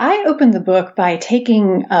I opened the book by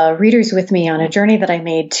taking readers with me on a journey that I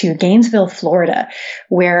made to Gainesville, Florida,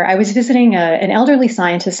 where I was visiting an elderly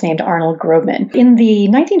scientist named Arnold Grobman. In the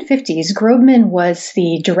 1950s, Grobman was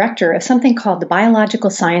the director of something called the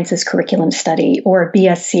Biological Sciences Curriculum Study, or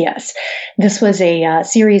BSCS. This was a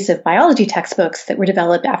series of biology textbooks that were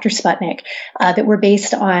developed after Sputnik that were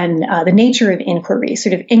based on the nature of inquiry,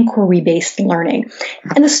 sort of inquiry-based learning.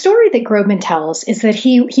 And the story that Grobman tells is that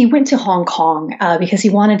he went to Hong Kong because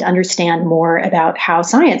he wanted to understand more about how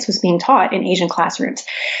science was being taught in Asian classrooms.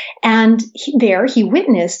 And there he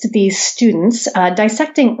witnessed these students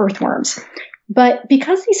dissecting earthworms. But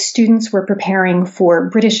because these students were preparing for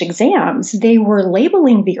British exams, they were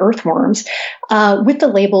labeling the earthworms with the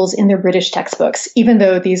labels in their British textbooks. Even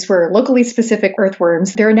though these were locally specific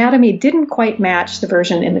earthworms, their anatomy didn't quite match the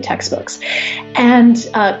version in the textbooks. And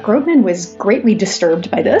Grobman was greatly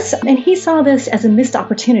disturbed by this, and he saw this as a missed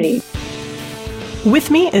opportunity.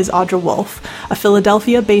 With me is Audra Wolfe, a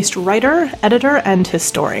Philadelphia-based writer, editor, and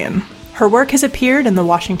historian. Her work has appeared in The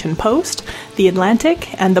Washington Post, The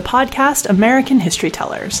Atlantic, and the podcast American History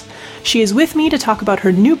Tellers. She is with me to talk about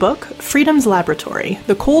her new book, Freedom's Laboratory: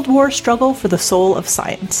 The Cold War Struggle for the Soul of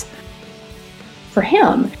Science. For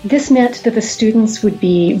him, this meant that the students would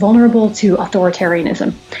be vulnerable to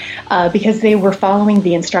authoritarianism because they were following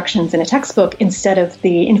the instructions in a textbook instead of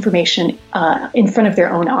the information in front of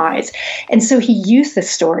their own eyes. And so he used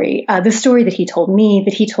this story that he told me,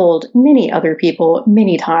 that he told many other people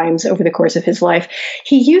many times over the course of his life.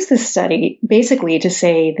 He used this study basically to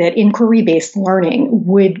say that inquiry-based learning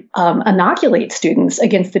would inoculate students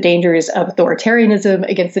against the dangers of authoritarianism,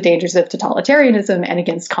 against the dangers of totalitarianism, and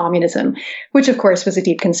against communism, which of course was a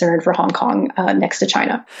deep concern for Hong Kong next to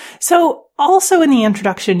China. So also in the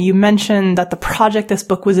introduction, you mentioned that the project this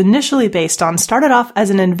book was initially based on started off as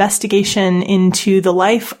an investigation into the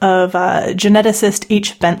life of geneticist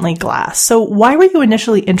H. Bentley Glass. So why were you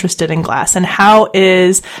initially interested in Glass, and how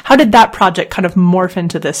did that project kind of morph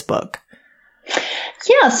into this book?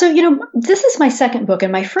 Yeah, so, this is my second book,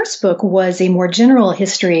 and my first book was a more general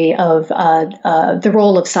history of the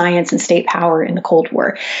role of science and state power in the Cold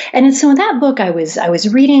War. And so in that book, I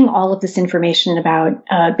was reading all of this information about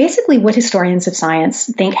basically what historians of science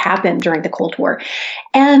think happened during the Cold War.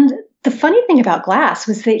 And the funny thing about Glass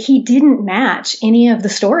was that he didn't match any of the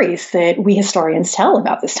stories that we historians tell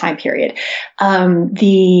about this time period.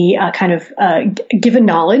 Given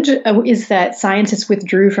knowledge is that scientists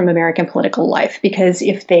withdrew from American political life because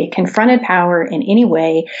if they confronted power in any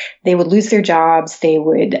way, they would lose their jobs, they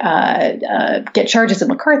would get charges of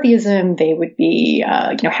McCarthyism, they would be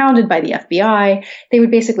hounded by the FBI, they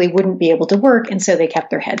wouldn't be able to work, and so they kept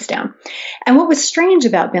their heads down. And what was strange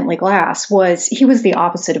about Bentley Glass was he was the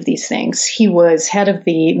opposite of these things. He was head of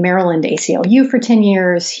the Maryland ACLU for 10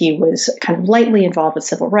 years. He was kind of lightly involved with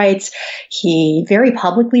civil rights. He very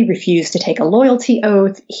publicly refused to take a loyalty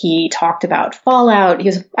oath. He talked about fallout. He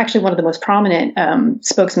was actually one of the most prominent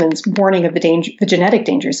spokesmen warning of the genetic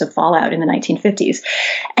dangers of fallout in the 1950s.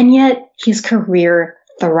 And yet his career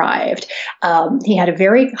thrived. He had a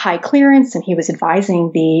very high clearance, and he was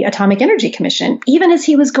advising the Atomic Energy Commission, even as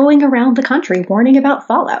he was going around the country warning about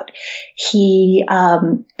fallout. He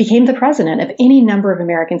became the president of any number of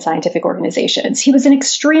American scientific organizations. He was an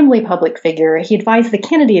extremely public figure. He advised the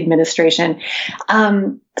Kennedy administration.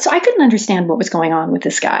 So I couldn't understand what was going on with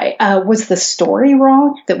this guy. Was the story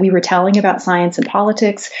wrong that we were telling about science and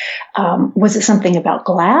politics? Was it something about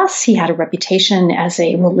Glass? He had a reputation as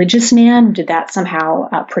a religious man. Did that somehow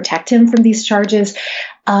protect him from these charges?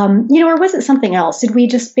 Or was it something else? Did we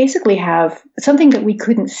just basically have something that we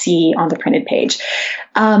couldn't see on the printed page?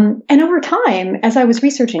 And over time, as I was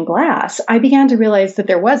researching Glass, I began to realize that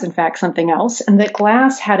there was, in fact, something else, and that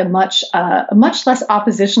Glass had a much less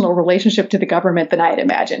oppositional relationship to the government than I had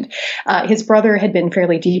imagined. His brother had been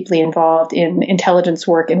fairly deeply involved in intelligence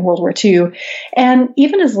work in World War II, and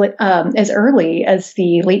even as early as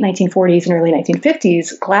the late 1940s and early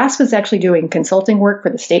 1950s, Glass was actually doing consulting work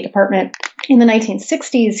for the State Department. In the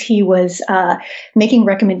 1960s, he was making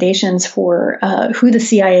recommendations for who the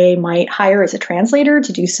CIA might hire as a translator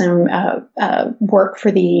to do some work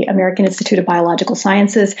for the American Institute of Biological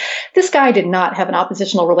Sciences. This guy did not have an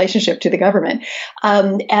oppositional relationship to the government.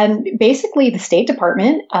 And basically, the State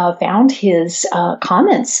Department found his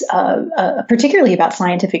comments, particularly about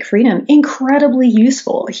scientific freedom, incredibly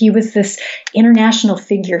useful. He was this international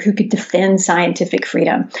figure who could defend scientific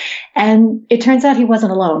freedom. And it turns out he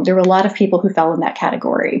wasn't alone. There were a lot of people people who fell in that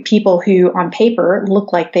category, people who on paper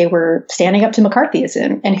looked like they were standing up to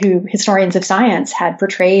McCarthyism and who historians of science had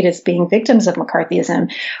portrayed as being victims of McCarthyism.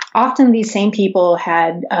 Often these same people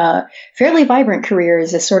had fairly vibrant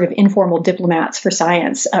careers as sort of informal diplomats for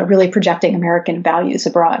science, really projecting American values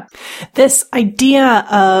abroad. This idea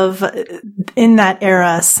of, in that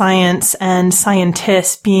era, science and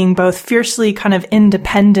scientists being both fiercely kind of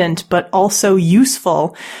independent, but also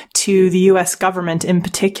useful to the U.S. government in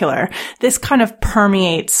particular, this kind of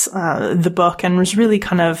permeates the book and was really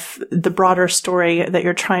kind of the broader story that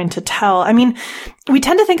you're trying to tell. I mean, we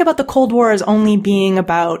tend to think about the Cold War as only being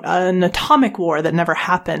about an atomic war that never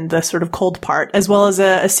happened, the sort of cold part, as well as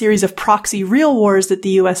a series of proxy real wars that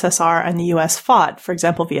the USSR and the US fought, for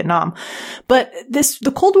example, Vietnam. But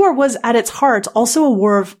the Cold War was at its heart also a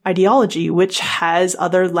war of ideology, which has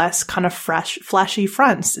other less kind of flashy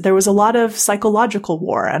fronts. There was a lot of psychological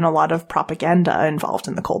war and a lot of propaganda involved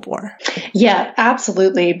in the Cold War. Yeah,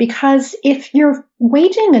 absolutely. Because if you're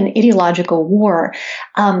waging an ideological war,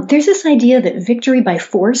 there's this idea that victory by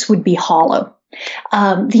force would be hollow.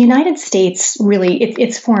 The United States really,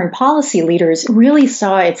 its foreign policy leaders really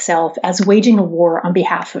saw itself as waging a war on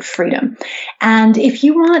behalf of freedom. And if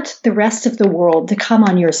you want the rest of the world to come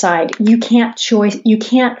on your side, you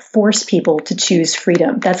can't force people to choose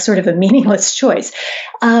freedom. That's sort of a meaningless choice.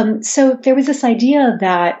 So there was this idea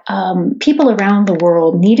that people around the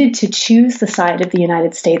world needed to choose the side of the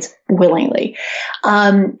United States willingly.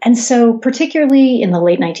 And so particularly in the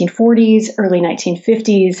late 1940s, early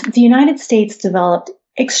 1950s, the United States developed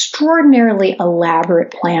extraordinarily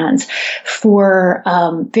elaborate plans for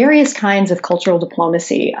various kinds of cultural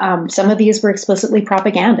diplomacy. Some of these were explicitly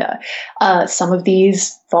propaganda. Some of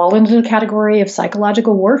these fall into the category of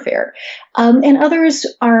psychological warfare. And others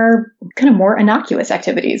are kind of more innocuous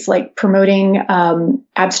activities, like promoting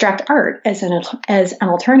abstract art as an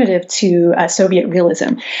alternative to Soviet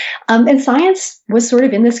realism. And science was sort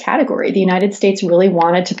of in this category. The United States really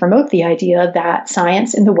wanted to promote the idea that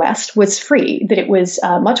science in the West was free, that it was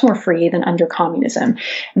much more free than under communism,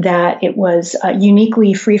 that it was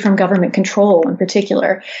uniquely free from government control in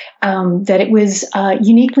particular, that it was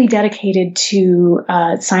uniquely dedicated to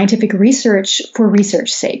scientific research for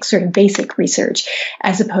research's sake, sort of basic research,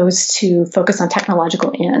 as opposed to focus on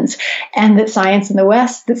technological ends, and that science in the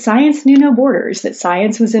West, that science knew no borders, that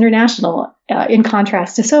science was international, in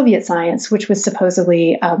contrast to Soviet science, which was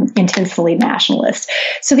supposedly intensely nationalist.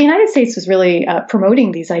 So the United States was really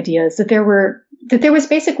promoting these ideas that there was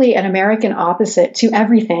basically an American opposite to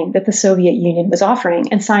everything that the Soviet Union was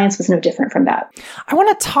offering, and science was no different from that. I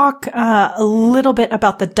want to talk a little bit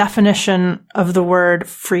about the definition of the word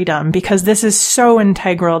freedom, because this is so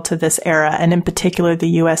integral to this era, and in particular the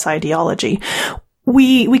U.S. ideology.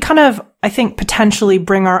 We kind of, I think, potentially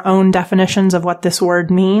bring our own definitions of what this word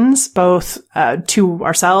means, both to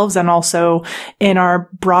ourselves and also in our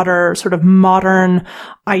broader sort of modern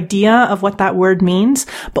idea of what that word means.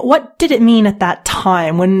 But what did it mean at that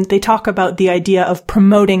time when they talk about the idea of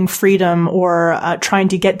promoting freedom or trying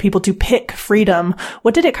to get people to pick freedom?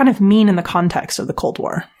 What did it kind of mean in the context of the Cold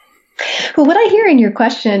War? Well, what I hear in your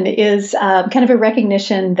question is kind of a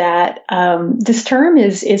recognition that this term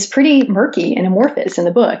is pretty murky and amorphous in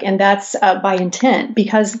the book, and that's by intent,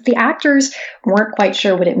 because the actors weren't quite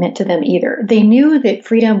sure what it meant to them either. They knew that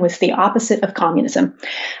freedom was the opposite of communism,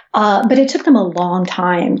 but it took them a long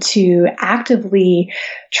time to actively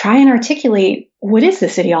try and articulate what is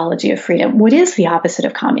this ideology of freedom? What is the opposite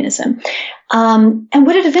of communism? And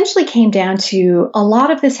what it eventually came down to, a lot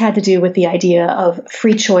of this had to do with the idea of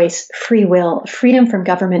free choice, free will, freedom from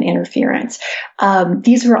government interference.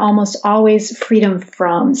 These were almost always freedom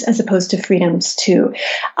froms as opposed to freedoms to.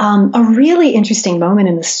 A really interesting moment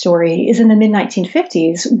in the story is in the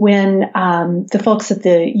mid-1950s when the folks at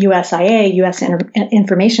the USIA, U.S.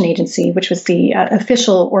 Information Agency, which was the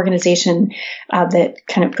official organization that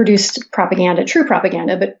kind of produced propaganda, true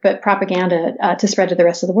propaganda, but propaganda to spread to the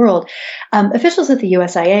rest of the world. Officials at the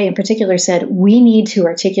USIA in particular said, we need to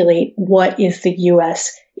articulate what is the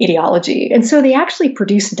U.S. ideology. And so they actually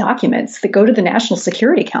produced documents that go to the National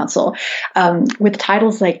Security Council with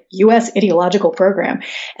titles like U.S. Ideological Program.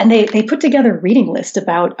 And they put together a reading list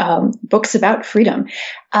about books about freedom.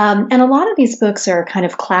 And a lot of these books are kind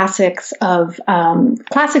of classics of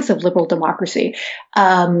liberal democracy,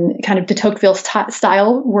 kind of de Tocqueville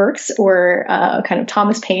style works or kind of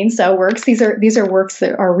Thomas Paine style works. These are works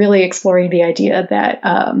that are really exploring the idea that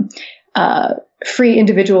free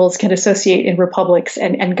individuals can associate in republics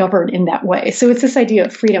and govern in that way. So it's this idea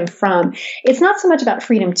of freedom from. It's not so much about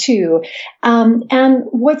freedom to. And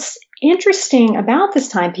what's interesting about this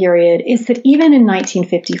time period is that even in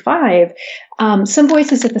 1955, some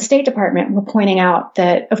voices at the State Department were pointing out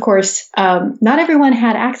that, of course, not everyone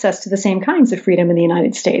had access to the same kinds of freedom in the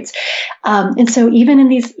United States. And so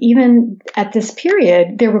even at this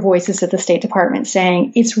period, there were voices at the State Department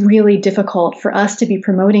saying it's really difficult for us to be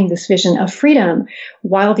promoting this vision of freedom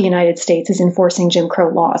while the United States is enforcing Jim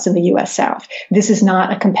Crow laws in the U.S. South. This is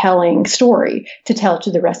not a compelling story to tell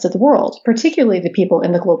to the rest of the world, particularly the people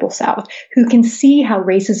in the global South who can see how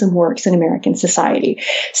racism works in American society.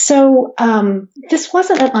 So this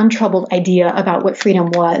wasn't an untroubled idea about what freedom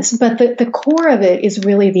was, but the core of it is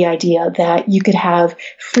really the idea that you could have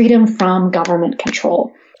freedom from government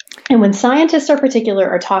control. And when scientists in particular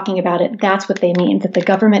are talking about it, that's what they mean, that the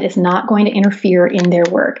government is not going to interfere in their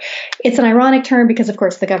work. It's an ironic term because, of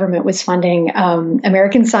course, the government was funding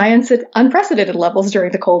American science at unprecedented levels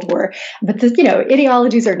during the Cold War. But,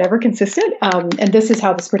 ideologies are never consistent. And this is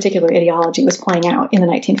how this particular ideology was playing out in the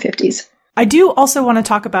 1950s. I do also want to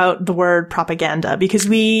talk about the word propaganda, because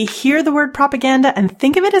we hear the word propaganda and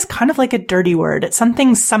think of it as kind of like a dirty word. It's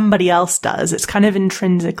something somebody else does. It's kind of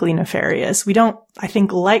intrinsically nefarious. We don't, I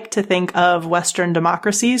think, like to think of Western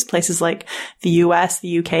democracies, places like the US,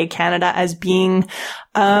 the UK, Canada, as being,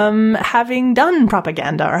 having done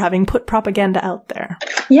propaganda or having put propaganda out there.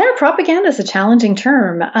 Yeah, propaganda is a challenging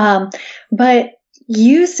term. But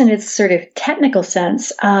used in its sort of technical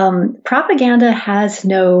sense, propaganda has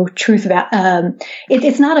no truth.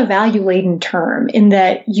 It's not a value-laden term in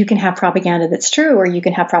that you can have propaganda that's true or you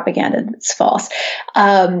can have propaganda that's false.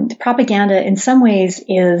 Propaganda in some ways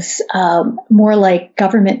is more like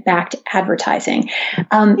government-backed advertising.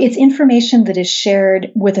 It's information that is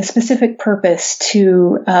shared with a specific purpose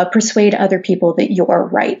to persuade other people that you're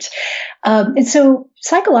right. And so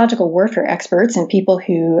psychological warfare experts and people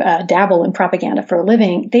who dabble in propaganda for a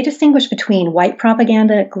living, they distinguish between white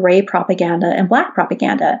propaganda, gray propaganda, and black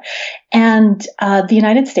propaganda. And the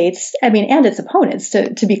United States, and its opponents,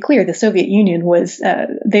 to be clear, the Soviet Union was,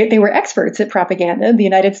 they were experts at propaganda. The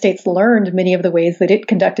United States learned many of the ways that it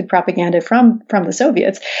conducted propaganda from the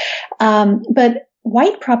Soviets. But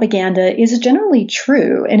white propaganda is generally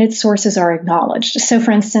true and its sources are acknowledged. So,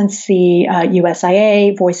 for instance, the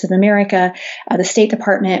USIA, Voice of America, the State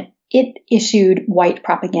Department, it issued white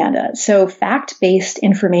propaganda. So fact-based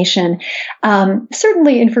information,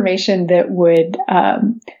 certainly information that would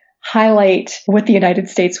highlight what the United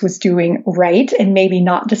States was doing right and maybe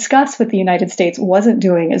not discuss what the United States wasn't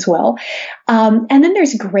doing as well. And then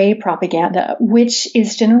there's gray propaganda, which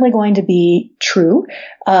is generally going to be true.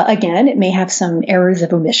 Again, it may have some errors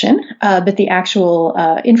of omission, but the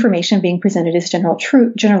actual information being presented is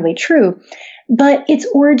generally true. But its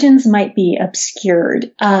origins might be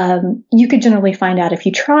obscured. You could generally find out if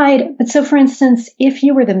you tried. But so, for instance, if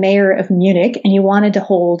you were the mayor of Munich and you wanted to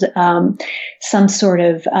hold some sort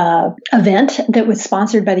of event that was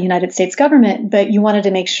sponsored by the United States government, but you wanted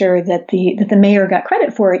to make sure that the mayor got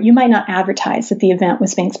credit for it, you might not advertise that the event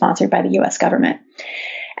was being sponsored by the U.S. government.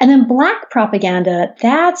 And then black propaganda,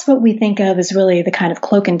 that's what we think of as really the kind of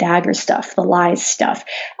cloak and dagger stuff, the lies stuff.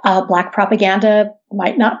 Black propaganda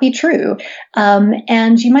might not be true.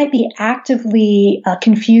 And you might be actively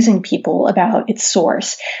confusing people about its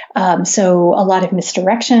source. So a lot of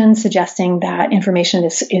misdirection suggesting that information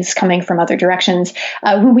is coming from other directions.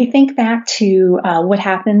 When we think back to what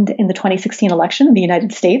happened in the 2016 election in the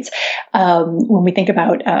United States, when we think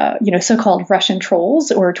about so-called Russian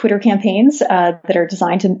trolls or Twitter campaigns that are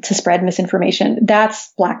designed to spread misinformation,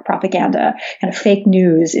 that's black propaganda. Kind of fake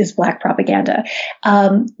news is black propaganda.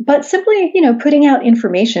 But simply, putting out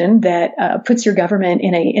information that puts your government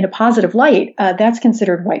in a positive light, that's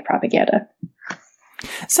considered white propaganda.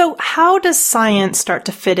 So how does science start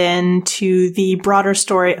to fit into the broader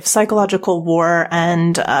story of psychological war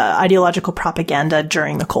and ideological propaganda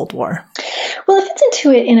during the Cold War? Well, it fits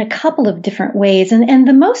into it in a couple of different ways. And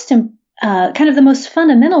the most the most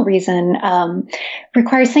fundamental reason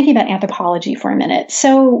requires thinking about anthropology for a minute.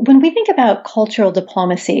 So when we think about cultural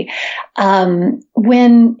diplomacy,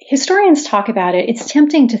 when historians talk about it, it's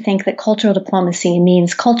tempting to think that cultural diplomacy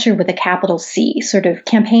means culture with a capital C, sort of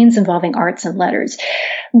campaigns involving arts and letters.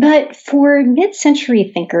 But for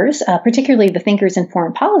mid-century thinkers, particularly the thinkers in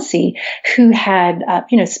foreign policy, who had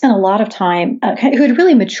spent a lot of time, who had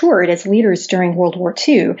really matured as leaders during World War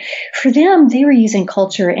II, for them, they were using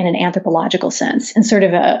culture in an anthropological sense, in sort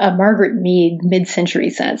of a Margaret Mead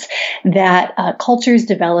mid-century sense, that cultures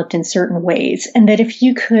developed in certain ways, and that if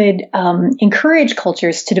you could encourage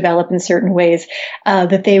cultures to develop in certain ways,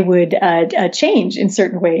 that they would change in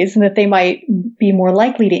certain ways, and that they might be more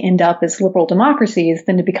likely to end up as liberal democracies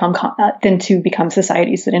than to become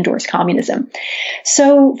societies that endorse communism.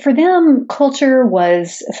 So for them, culture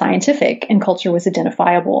was scientific and culture was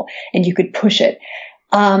identifiable, and you could push it.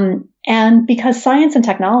 And because science and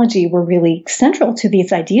technology were really central to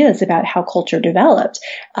these ideas about how culture developed,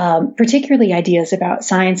 particularly ideas about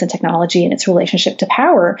science and technology and its relationship to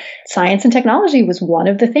power, science and technology was one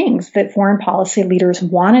of the things that foreign policy leaders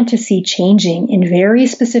wanted to see changing in very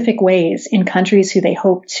specific ways in countries who they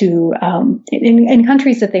hoped to, in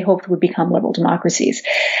countries that they hoped would become liberal democracies.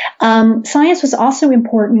 Science was also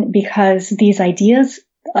important because these ideas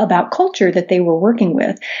about culture that they were working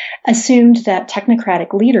with assumed that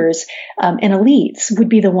technocratic leaders and elites would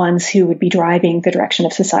be the ones who would be driving the direction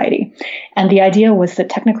of society. And the idea was that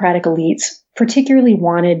technocratic elites particularly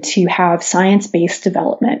wanted to have science-based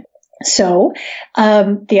development. So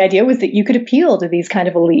the idea was that you could appeal to these kind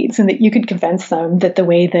of elites and that you could convince them that the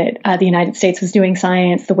way that the United States was doing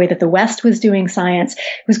science, the way that the West was doing science,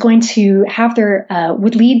 was going to have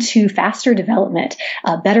would lead to faster development,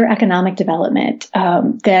 better economic development,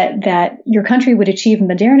 that your country would achieve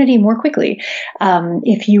modernity more quickly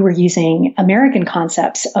if you were using American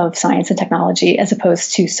concepts of science and technology as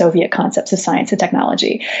opposed to Soviet concepts of science and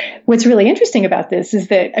technology. What's really interesting about this is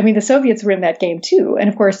that, I mean, the Soviets were in that game too. And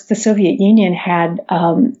of course, the Soviet Union had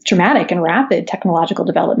dramatic and rapid technological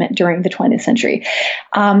development during the 20th century.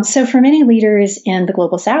 So for many leaders in the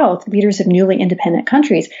global South, leaders of newly independent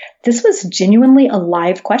countries, this was genuinely a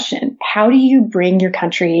live question. How do you bring your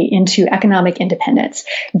country into economic independence?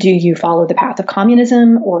 Do you follow the path of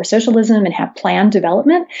communism or socialism and have planned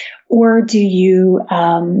development? Or do you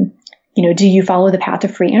follow the path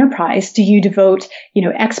of free enterprise? Do you devote,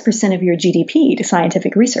 X% of your GDP to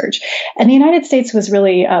scientific research? And the United States was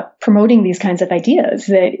really promoting these kinds of ideas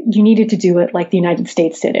that you needed to do it like the United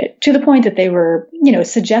States did it, to the point that they were,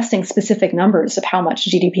 suggesting specific numbers of how much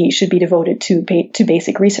GDP should be devoted to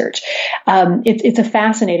basic research. It's a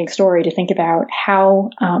fascinating story to think about how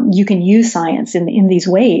you can use science in these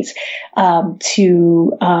ways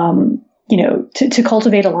to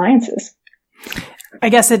cultivate alliances. I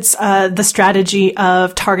guess it's the strategy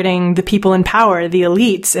of targeting the people in power, the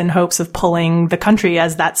elites, in hopes of pulling the country,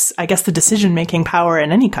 as that's, I guess, the decision-making power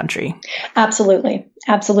in any country. Absolutely.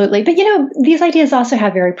 Absolutely. But, these ideas also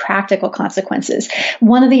have very practical consequences.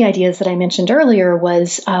 One of the ideas that I mentioned earlier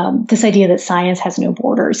was this idea that science has no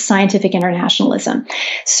borders, scientific internationalism.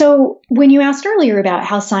 So when you asked earlier about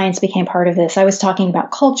how science became part of this, I was talking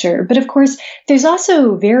about culture. But of course, there's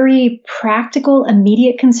also very practical,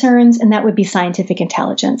 immediate concerns, and that would be scientific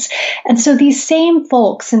intelligence. And so these same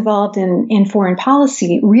folks involved in foreign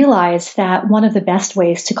policy realized that one of the best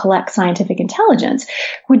ways to collect scientific intelligence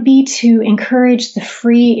would be to encourage the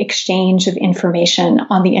free exchange of information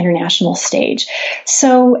on the international stage.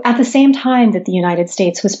 So at the same time that the United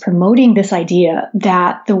States was promoting this idea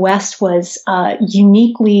that the West was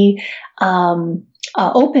uniquely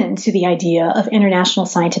open to the idea of international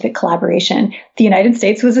scientific collaboration, the United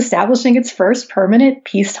States was establishing its first permanent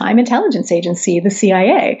peacetime intelligence agency, the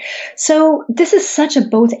CIA. So this is such a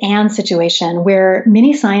both-and situation where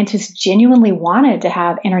many scientists genuinely wanted to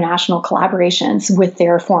have international collaborations with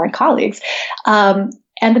their foreign colleagues.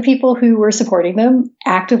 And the people who were supporting them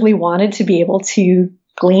actively wanted to be able to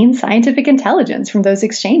glean scientific intelligence from those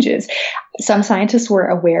exchanges. Some scientists were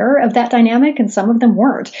aware of that dynamic and some of them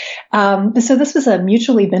weren't. So this was a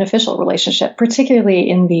mutually beneficial relationship, particularly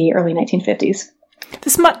in the early 1950s.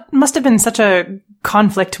 This must have been such a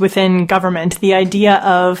conflict within government, the idea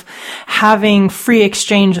of having free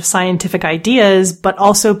exchange of scientific ideas, but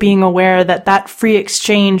also being aware that that free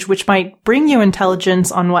exchange, which might bring you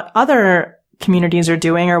intelligence on what other communities are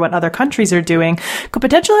doing or what other countries are doing, could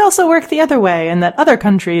potentially also work the other way, and that other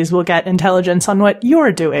countries will get intelligence on what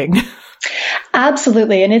you're doing.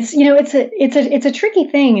 Absolutely. And it's a tricky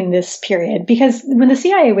thing in this period, because when the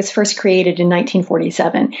CIA was first created in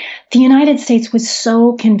 1947, the United States was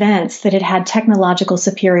so convinced that it had technological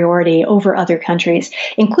superiority over other countries,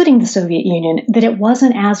 including the Soviet Union, that it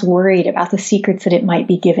wasn't as worried about the secrets that it might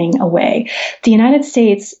be giving away. The United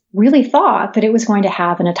States really thought that it was going to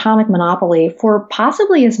have an atomic monopoly for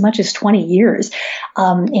possibly as much as 20 years,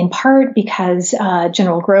 in part because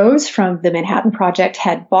General Groves from the Manhattan Project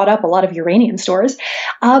had bought up a lot of uranium stores,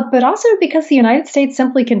 but also because the United States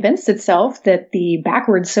simply convinced itself that the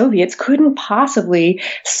backward Soviets couldn't possibly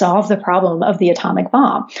solve the problem of the atomic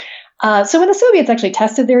bomb. So when the Soviets actually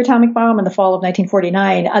tested their atomic bomb in the fall of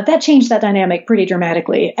 1949, that changed that dynamic pretty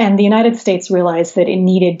dramatically. And the United States realized that it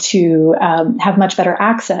needed to have much better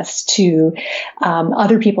access to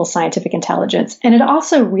other people's scientific intelligence. And it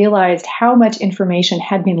also realized how much information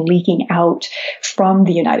had been leaking out from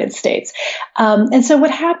the United States. And so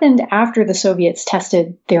what happened after the Soviets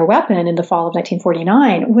tested their weapon in the fall of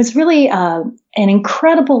 1949 was really an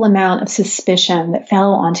incredible amount of suspicion that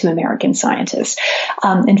fell onto American scientists.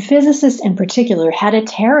 And physicists in particular had a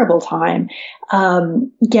terrible time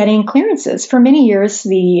getting clearances. For many years,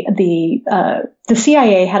 the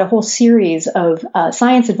CIA had a whole series of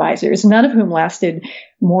science advisors, none of whom lasted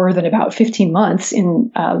more than about 15 months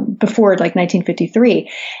before like 1953.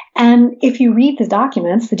 And if you read the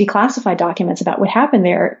documents, the declassified documents about what happened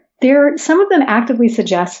there, some of them actively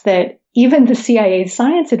suggest that even the CIA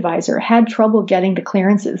science advisor had trouble getting the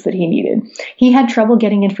clearances that he needed. He had trouble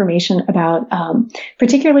getting information about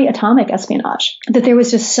particularly atomic espionage, that there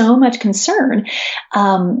was just so much concern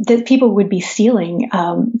that people would be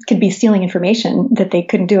could be stealing information that they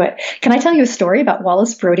couldn't do it. Can I tell you a story about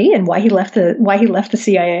Wallace Brody and why he left the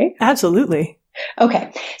CIA? Absolutely.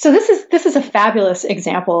 Okay, so this is a fabulous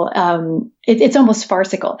example. It's almost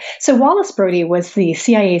farcical. So Wallace Brody was the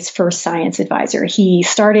CIA's first science advisor. He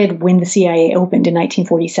started when the CIA opened in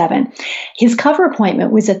 1947. His cover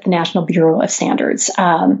appointment was at the National Bureau of Standards.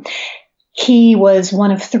 He was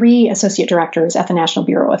one of 3 associate directors at the National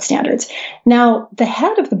Bureau of Standards. Now, the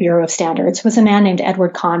head of the Bureau of Standards was a man named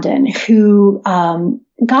Edward Condon, who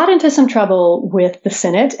got into some trouble with the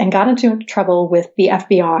Senate and got into trouble with the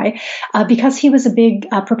FBI because he was a big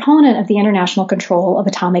proponent of the international control of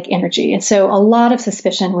atomic energy. And so a lot of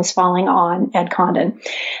suspicion was falling on Ed Condon.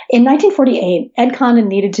 In 1948, Ed Condon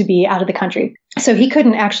needed to be out of the country. So he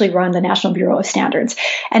couldn't actually run the National Bureau of Standards.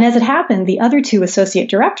 And as it happened, the other 2 associate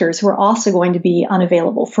directors were also going to be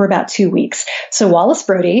unavailable for about 2 weeks. So Wallace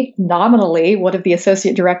Brody, nominally one of the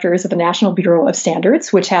associate directors of the National Bureau of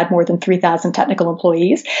Standards, which had more than 3,000 technical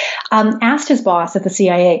employees, asked his boss at the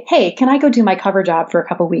CIA, hey, can I go do my cover job for a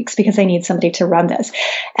couple weeks because I need somebody to run this?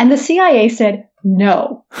 And the CIA said,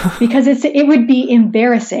 no, because it would be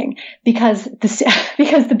embarrassing because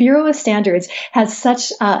the Bureau of Standards has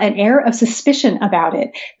such an air of suspicion about it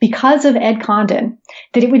because of Ed Condon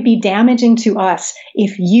that it would be damaging to us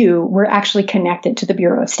if you were actually connected to the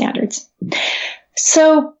Bureau of Standards.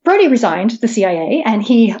 So Brody resigned the CIA and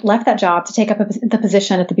he left that job to take up the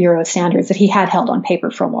position at the Bureau of Standards that he had held on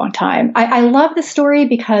paper for a long time. I love this story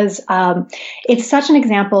because it's such an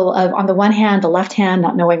example of, on the one hand, the left hand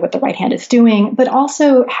not knowing what the right hand is doing, but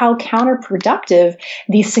also how counterproductive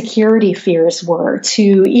these security fears were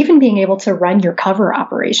to even being able to run your cover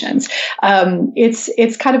operations.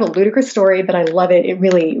 It's kind of a ludicrous story, but I love it. It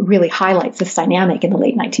really, really highlights this dynamic in the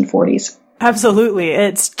late 1940s. Absolutely.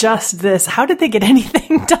 It's just this. How did they get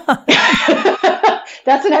anything done?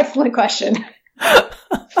 That's an excellent question.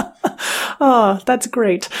 Oh, that's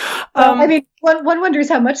great. I mean, one wonders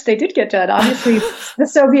how much they did get done. Obviously, the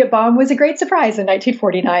Soviet bomb was a great surprise in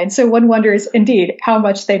 1949. So one wonders, indeed, how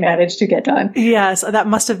much they managed to get done. Yes, that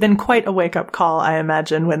must have been quite a wake-up call, I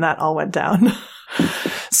imagine, when that all went down.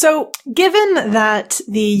 So, given that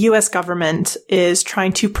the U.S. government is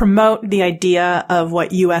trying to promote the idea of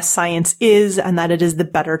what U.S. science is and that it is the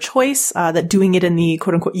better choice, that doing it in the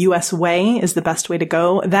quote-unquote U.S. way is the best way to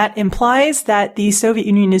go, that implies that the Soviet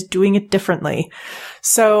Union is doing it differently.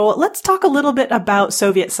 So let's talk a little bit about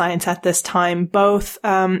Soviet science at this time, both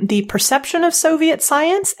the perception of Soviet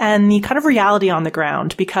science and the kind of reality on the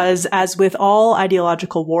ground, because as with all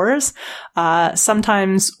ideological wars,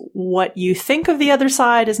 sometimes what you think of the other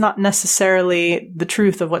side is not necessarily the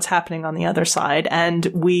truth of what's happening on the other side. And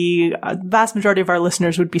the vast majority of our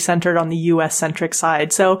listeners would be centered on the US-centric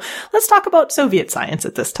side. So let's talk about Soviet science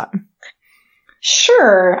at this time.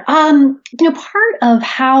 Sure. Part of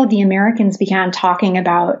how the Americans began talking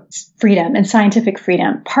about freedom and scientific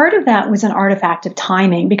freedom, part of that was an artifact of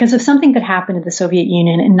timing because of something that happened in the Soviet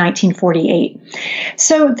Union in 1948.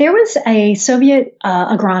 So there was a Soviet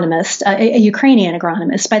agronomist, a Ukrainian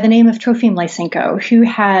agronomist by the name of Trofim Lysenko, who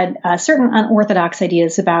had certain unorthodox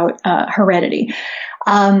ideas about heredity.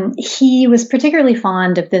 He was particularly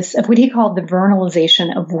fond of what he called the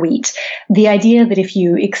vernalization of wheat. The idea that if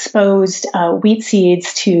you exposed wheat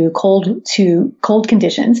seeds to cold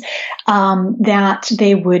conditions, that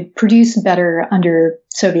they would produce better under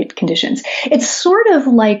Soviet conditions. It's sort of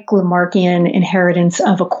like Lamarckian inheritance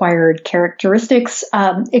of acquired characteristics,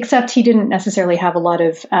 except he didn't necessarily have a lot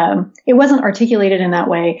of, it wasn't articulated in that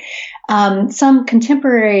way. Some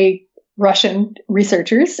contemporary Russian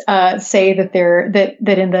researchers say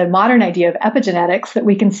that in the modern idea of epigenetics that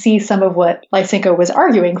we can see some of what Lysenko was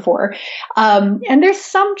arguing for. And there's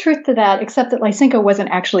some truth to that, except that Lysenko wasn't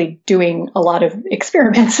actually doing a lot of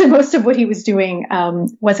experiments, and most of what he was doing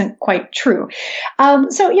wasn't quite true.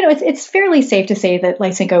 So, it's fairly safe to say that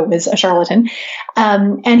Lysenko was a charlatan,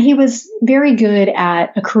 and he was very good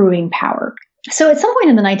at accruing power. So at some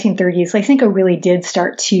point in the 1930s, Lysenko really did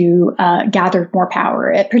start to gather more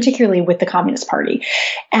power, particularly with the Communist Party.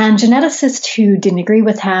 And geneticists who didn't agree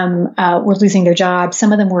with him were losing their jobs.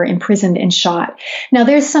 Some of them were imprisoned and shot. Now,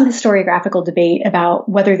 there's some historiographical debate about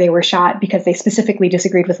whether they were shot because they specifically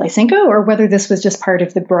disagreed with Lysenko or whether this was just part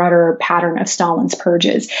of the broader pattern of Stalin's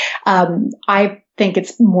purges. I think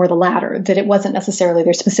it's more the latter, that it wasn't necessarily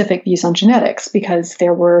their specific views on genetics, because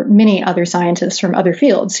there were many other scientists from other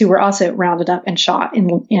fields who were also rounded up and shot in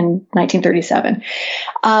 1937.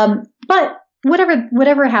 But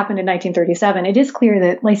whatever happened in 1937, it is clear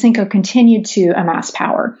that Lysenko continued to amass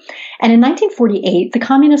power. And in 1948, the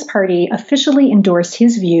Communist Party officially endorsed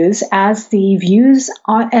his views as the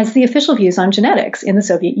official views on genetics in the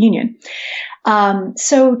Soviet Union.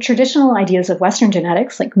 So traditional ideas of Western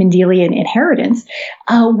genetics, like Mendelian inheritance,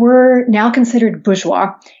 were now considered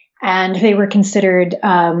bourgeois, and they were considered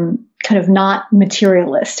kind of not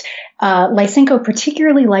materialist. Lysenko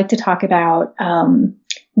particularly liked to talk about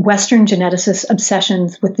Western geneticists'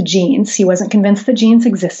 obsessions with the genes. He wasn't convinced that genes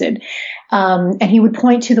existed. And he would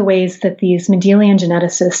point to the ways that these Mendelian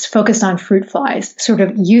geneticists focused on fruit flies, sort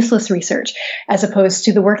of useless research, as opposed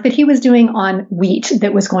to the work that he was doing on wheat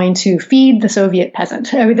that was going to feed the Soviet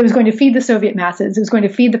peasant, that was going to feed the Soviet masses, it was going to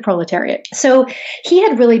feed the proletariat. So he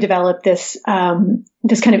had really developed this kind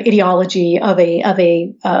of ideology of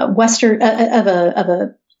a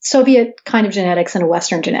Soviet kind of genetics and a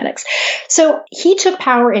Western genetics. So he took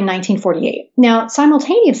power in 1948. Now,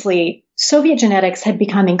 simultaneously, Soviet genetics had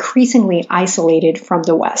become increasingly isolated from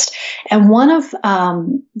the West. And one of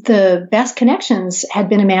the best connections had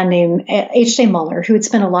been a man named H.J. Muller, who had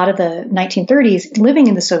spent a lot of the 1930s living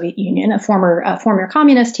in the Soviet Union, a former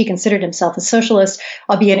communist. He considered himself a socialist,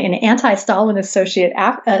 albeit an anti-Stalinist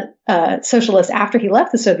socialist after he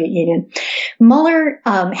left the Soviet Union. Muller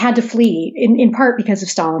had to flee, in part because of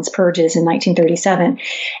Stalin's purges in 1937.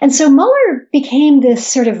 And so Muller became this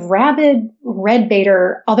sort of rabid red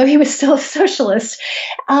baiter, although he was still a socialist.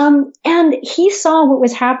 And he saw what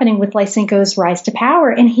was happening with Lysenko's rise to power,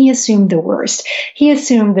 and he assumed the worst. He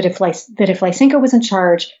assumed that if Lysenko was in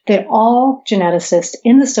charge, that all geneticists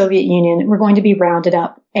in the Soviet Union were going to be rounded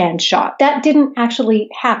up and shot. That didn't actually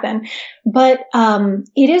happen. But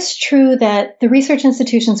it is true that the research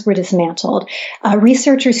institutions were dismantled.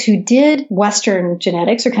 Researchers who did Western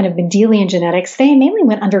genetics, or kind of Mendelian genetics, they mainly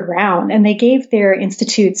went underground, and they gave their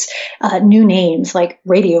institutes new names like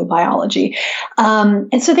radiobiology.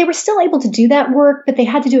 And so they were still able to do that work, but they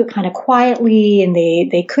had to do it kind of quietly, and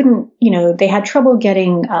they couldn't, they had trouble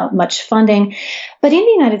getting much funding. But in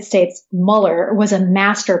the United States, Muller was a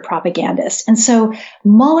master propagandist. And so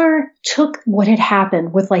Muller took what had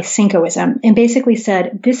happened with Lysenkoism and basically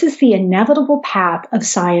said, this is the inevitable path of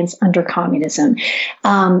science under communism,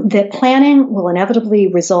 that planning will inevitably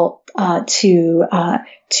result to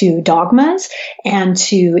dogmas and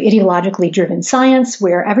to ideologically driven science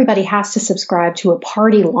where everybody has to subscribe to a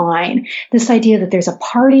party line. This idea that there's a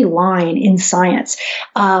party line in science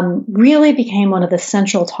really became one of the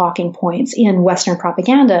central talking points in Western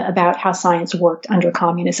propaganda about how science worked under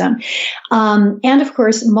communism. And of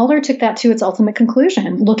course, Muller took that to its ultimate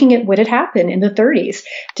conclusion, looking at what had happened in the 30s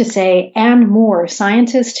to say, and more,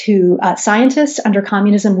 scientists under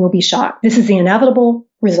communism will be shot. This is the inevitable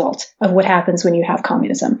result of what happens when you have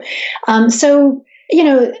communism. So,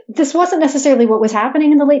 this wasn't necessarily what was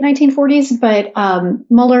happening in the late 1940s, but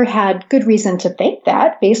Muller had good reason to think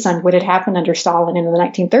that based on what had happened under Stalin in the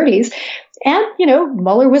 1930s. And,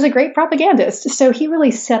 Muller was a great propagandist. So he really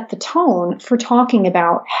set the tone for talking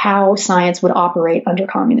about how science would operate under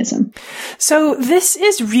communism. So this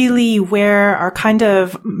is really where our kind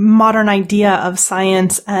of modern idea of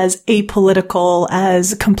science as apolitical,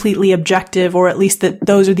 as completely objective, or at least that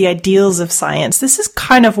those are the ideals of science. This is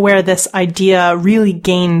kind of where this idea really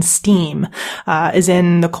gained steam, is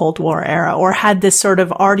in the Cold War era, or had this sort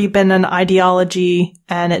of already been an ideology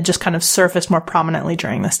and it just kind of surfaced more prominently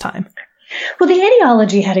during this time? Well, the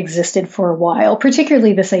ideology had existed for a while,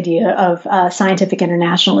 particularly this idea of scientific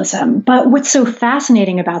internationalism. But what's so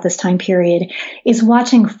fascinating about this time period is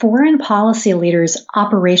watching foreign policy leaders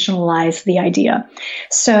operationalize the idea.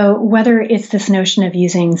 So whether it's this notion of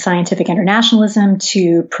using scientific internationalism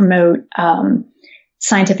to promote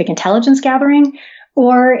scientific intelligence gathering,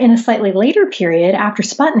 Or in a slightly later period after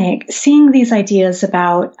Sputnik, seeing these ideas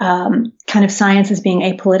about kind of science as being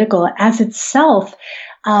apolitical as itself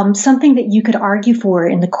something that you could argue for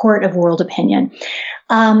in the court of world opinion.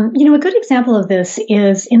 A good example of this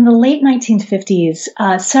is in the late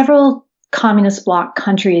 1950s, several communist bloc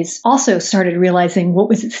countries also started realizing what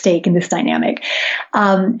was at stake in this dynamic.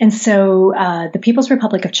 And so the People's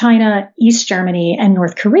Republic of China, East Germany, and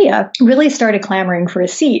North Korea really started clamoring for a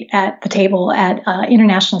seat at the table at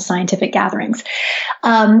international scientific gatherings.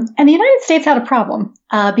 And the United States had a problem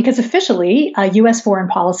because officially U.S. foreign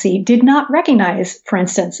policy did not recognize, for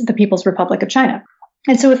instance, the People's Republic of China.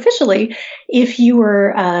 And so officially, if you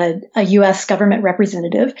were a U.S. government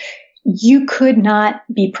representative, you could not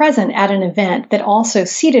be present at an event that also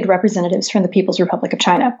seated representatives from the People's Republic of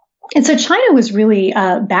China. And so China was really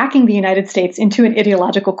backing the United States into an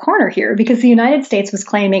ideological corner here because the United States was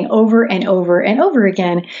claiming over and over and over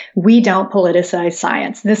again, we don't politicize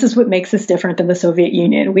science. This is what makes us different than the Soviet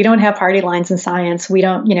Union. We don't have party lines in science. We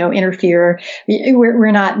don't, interfere.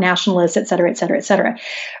 We're not nationalists, et cetera, et cetera, et cetera.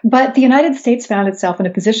 But the United States found itself in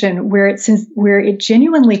a position where it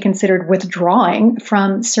genuinely considered withdrawing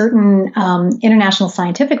from certain international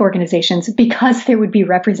scientific organizations because there would be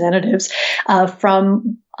representatives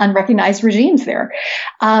from unrecognized regimes there.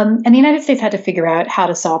 And the United States had to figure out how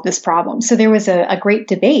to solve this problem. So there was a great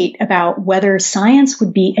debate about whether science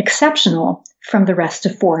would be exceptional from the rest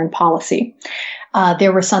of foreign policy.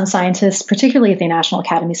 There were some scientists, particularly at the National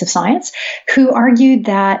Academies of Science, who argued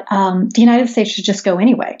that the United States should just go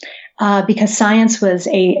anyway, because science was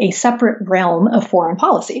a separate realm of foreign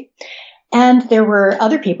policy. And there were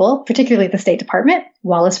other people, particularly at the State Department.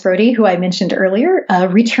 Wallace Brody, who I mentioned earlier,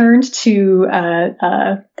 returned to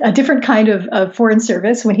a different kind of foreign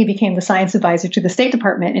service when he became the science advisor to the State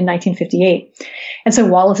Department in 1958. And so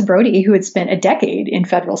Wallace Brody, who had spent a decade in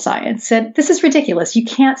federal science, said, this is ridiculous. You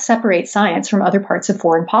can't separate science from other parts of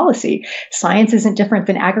foreign policy. Science isn't different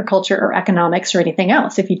than agriculture or economics or anything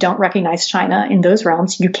else. If you don't recognize China in those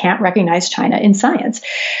realms, you can't recognize China in science.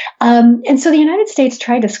 And so the United States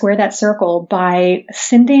tried to square that circle by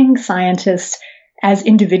sending scientists as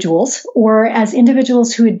individuals or as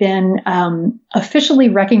individuals who had been officially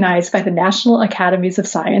recognized by the National Academies of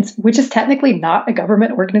Science, which is technically not a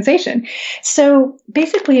government organization. So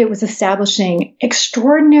basically it was establishing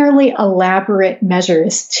extraordinarily elaborate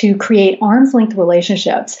measures to create arm's length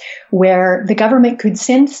relationships where the government could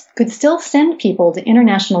still send people to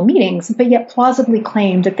international meetings, but yet plausibly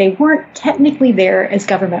claim that they weren't technically there as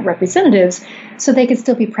government representatives, so they could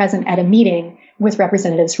still be present at a meeting with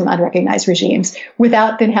representatives from unrecognized regimes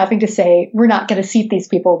without then having to say, we're not going to seat these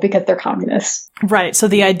people because they're communists. Right. So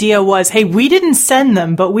the idea was, hey, we didn't send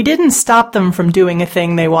them, but we didn't stop them from doing a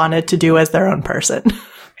thing they wanted to do as their own person.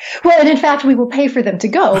 Well, and in fact, we will pay for them to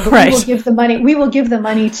go, but right. We will give the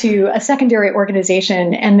money to a secondary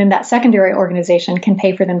organization, and then that secondary organization can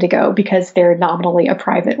pay for them to go because they're nominally a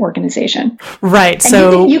private organization. Right. And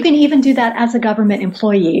so you can even do that as a government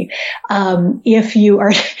employee, if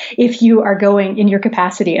you are going in your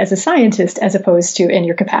capacity as a scientist as opposed to in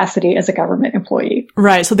your capacity as a government employee.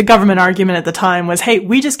 Right. So the government argument at the time was, hey,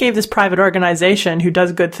 we just gave this private organization who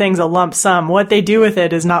does good things a lump sum. What they do with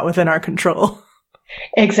it is not within our control.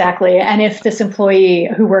 Exactly. And if this employee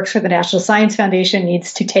who works for the National Science Foundation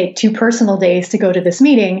needs to take 2 personal days to go to this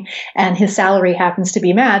meeting and his salary happens to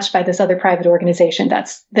be matched by this other private organization,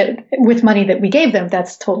 that with money that we gave them,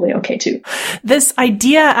 that's totally okay too. This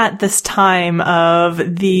idea at this time of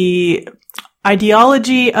the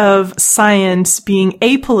ideology of science being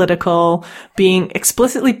apolitical, being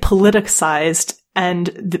explicitly politicized, and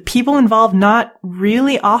the people involved not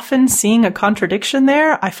really often seeing a contradiction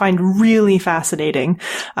there, I find really fascinating.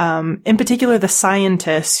 In particular, the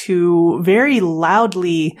scientists who very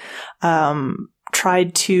loudly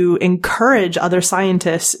tried to encourage other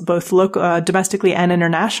scientists, both domestically and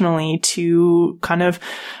internationally, to kind of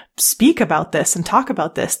speak about this and talk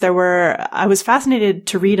about this. I was fascinated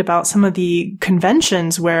to read about some of the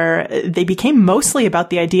conventions where they became mostly about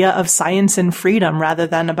the idea of science and freedom rather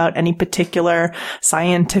than about any particular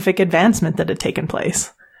scientific advancement that had taken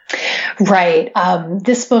place. Right.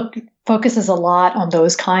 This book focuses a lot on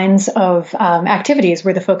those kinds of activities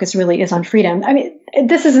where the focus really is on freedom. I mean,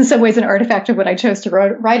 this is in some ways an artifact of what I chose to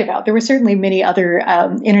write about. There were certainly many other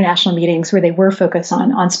international meetings where they were focused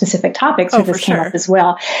on specific topics where this came up as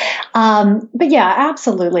well. But yeah,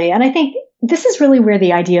 absolutely. And I think this is really where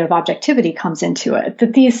the idea of objectivity comes into it,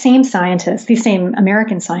 that these same scientists, these same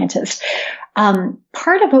American scientists,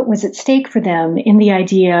 part of what was at stake for them in the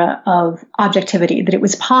idea of objectivity, that it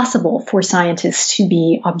was possible for scientists to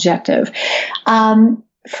be objective,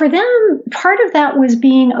 for them, part of that was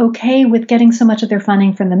being okay with getting so much of their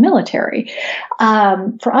funding from the military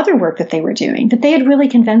for other work that they were doing, that they had really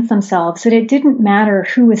convinced themselves that it didn't matter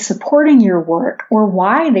who was supporting your work or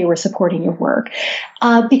why they were supporting your work,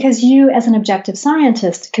 because you, as an objective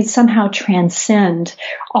scientist, could somehow transcend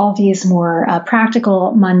all these more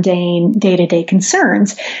practical, mundane, day-to-day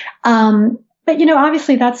concerns. But,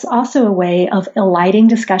 obviously that's also a way of eliding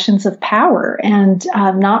discussions of power and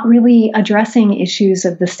not really addressing issues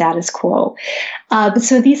of the status quo.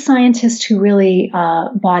 So these scientists who really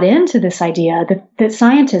bought into this idea that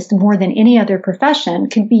scientists, more than any other profession,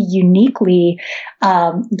 could be uniquely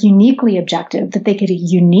objective, that they could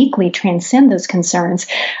uniquely transcend those concerns,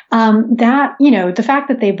 the fact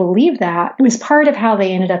that they believed that was part of how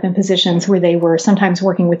they ended up in positions where they were sometimes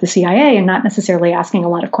working with the CIA and not necessarily asking a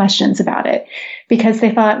lot of questions about it. Because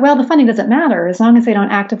they thought, well, the funding doesn't matter as long as they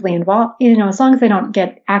don't actively involve, as long as they don't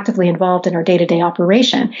get actively involved in our day-to-day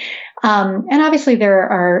operation. And obviously there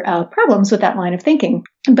are problems with that line of thinking,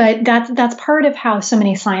 but that's part of how so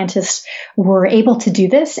many scientists were able to do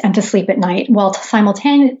this and to sleep at night while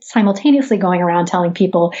simultaneously going around telling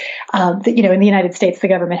people that, in the United States, the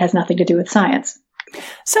government has nothing to do with science.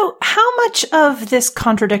 So how much of this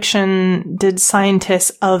contradiction did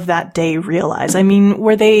scientists of that day realize? I mean,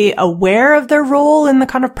 were they aware of their role in the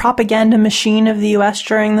kind of propaganda machine of the U.S.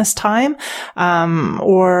 during this time?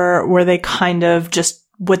 Or were they kind of just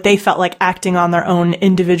what they felt like acting on their own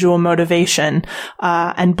individual motivation,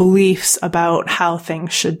 and beliefs about how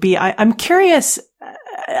things should be? I'm curious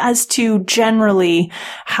as to generally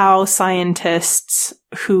how scientists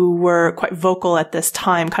who were quite vocal at this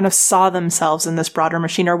time kind of saw themselves in this broader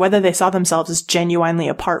machine, or whether they saw themselves as genuinely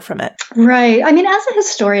apart from it. Right. I mean, as a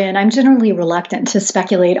historian, I'm generally reluctant to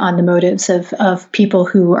speculate on the motives of people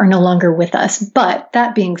who are no longer with us. But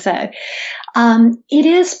that being said, it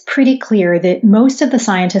is pretty clear that most of the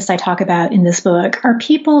scientists I talk about in this book are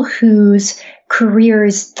people whose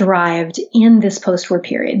careers thrived in this post-war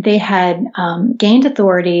period. They had gained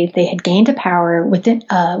authority, they had gained a power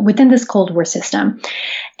within this Cold War system.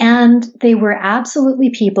 And they were absolutely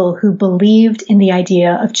people who believed in the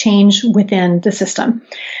idea of change within the system.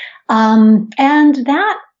 And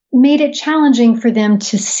that made it challenging for them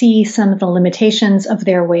to see some of the limitations of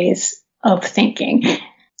their ways of thinking.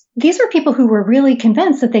 These were people who were really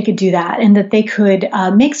convinced that they could do that and that they could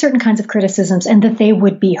make certain kinds of criticisms and that they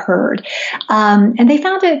would be heard. And they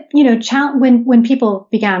found it, when people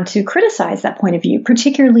began to criticize that point of view,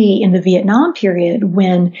 particularly in the Vietnam period,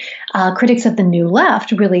 when critics of the New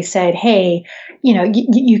Left really said, hey,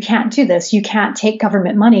 you can't do this. You can't take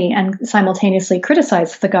government money and simultaneously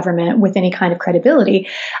criticize the government with any kind of credibility.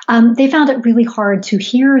 They found it really hard to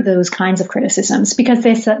hear those kinds of criticisms because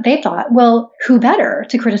they thought, well, who better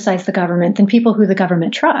to criticize the government than people who the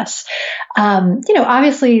government trusts?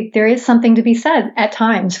 Obviously there is something to be said at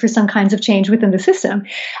times for some kinds of change within the system.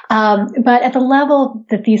 But at the level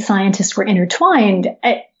that these scientists were intertwined,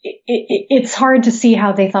 it's hard to see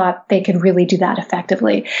how they thought they could really do that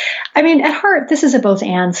effectively. I mean, at heart, this is a both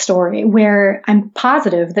and story where I'm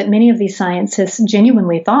positive that many of these scientists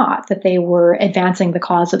genuinely thought that they were advancing the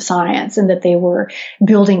cause of science and that they were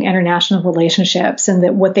building international relationships and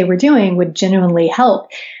that what they were doing would genuinely help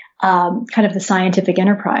kind of the scientific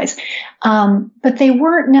enterprise. But they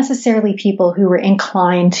weren't necessarily people who were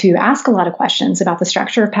inclined to ask a lot of questions about the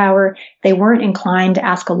structure of power. They weren't inclined to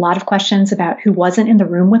ask a lot of questions about who wasn't in the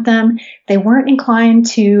room with them. They weren't inclined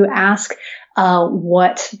to ask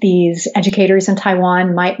what these educators in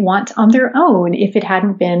Taiwan might want on their own if it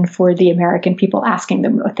hadn't been for the American people asking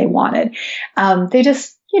them what they wanted. They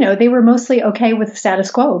just, they were mostly okay with the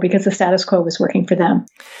status quo because the status quo was working for them.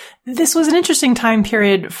 This was an interesting time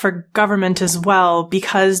period for government as well,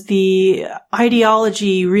 because the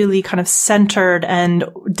ideology really kind of centered and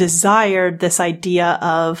desired this idea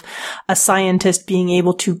of a scientist being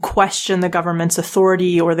able to question the government's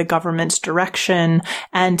authority or the government's direction.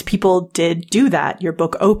 And people did do that. Your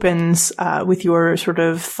book opens with your sort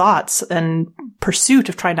of thoughts and pursuit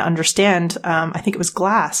of trying to understand, I think it was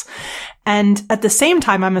glass. And at the same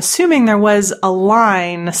time, I'm assuming there was a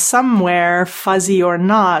line somewhere, fuzzy or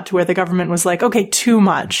not, where the government was like, okay, too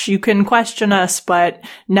much. You can question us, but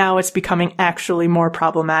now it's becoming actually more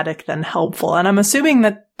problematic than helpful. And I'm assuming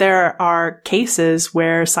that there are cases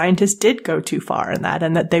where scientists did go too far in that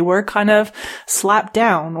and that they were kind of slapped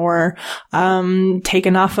down or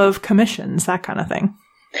taken off of commissions, that kind of thing.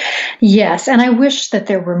 Yes, and I wish that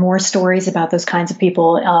there were more stories about those kinds of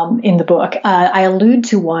people in the book. I allude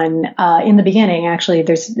to one in the beginning, actually.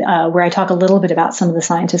 There's where I talk a little bit about some of the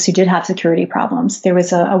scientists who did have security problems. There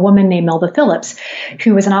was a woman named Melba Phillips,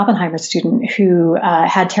 who was an Oppenheimer student who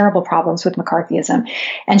had terrible problems with McCarthyism,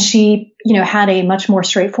 and she, had a much more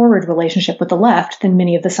straightforward relationship with the left than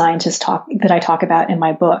many of the scientists that I talk about in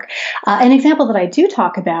my book. An example that I do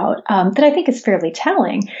talk about that I think is fairly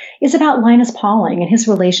telling is about Linus Pauling and his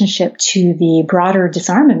relationship to the broader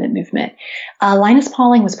disarmament movement. Linus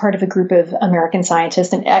Pauling was part of a group of American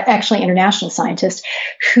scientists and actually international scientists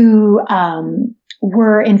who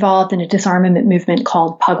were involved in a disarmament movement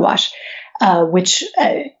called Pugwash, which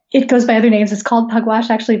it goes by other names. It's called Pugwash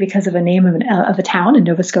actually because of a name of a town in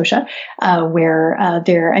Nova Scotia where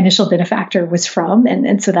their initial benefactor was from,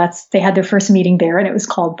 and so they had their first meeting there, and it was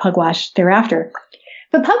called Pugwash thereafter.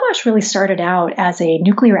 But Pugwash really started out as a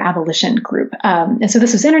nuclear abolition group. And so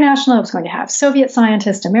this was international. It was going to have Soviet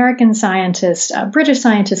scientists, American scientists, British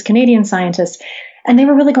scientists, Canadian scientists, and they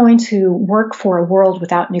were really going to work for a world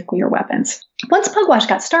without nuclear weapons. Once Pugwash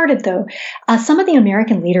got started, though, some of the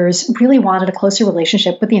American leaders really wanted a closer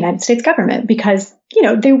relationship with the United States government because,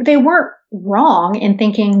 they weren't wrong in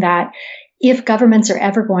thinking that if governments are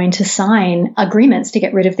ever going to sign agreements to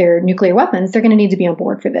get rid of their nuclear weapons, they're going to need to be on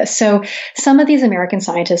board for this. So some of these American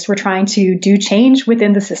scientists were trying to do change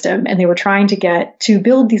within the system, and they were trying to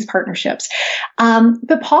build these partnerships.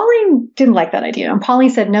 But Pauling didn't like that idea. And Pauling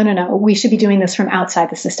said, no, we should be doing this from outside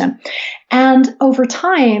the system. And over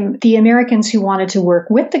time, the Americans who wanted to work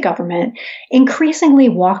with the government increasingly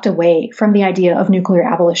walked away from the idea of nuclear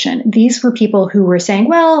abolition. These were people who were saying,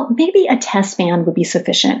 well, maybe a test ban would be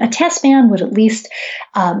sufficient. A test ban would at least,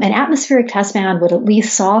 an atmospheric test ban would at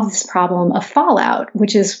least solve this problem of fallout,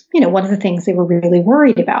 which is, one of the things they were really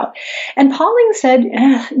worried about. And Pauling said,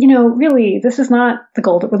 really, this is not the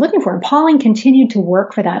goal that we're looking for. And Pauling continued to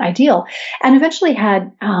work for that ideal and eventually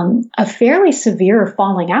had a fairly severe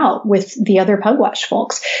falling out with the other Pugwash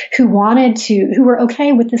folks who were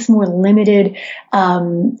okay with this more limited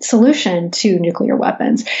solution to nuclear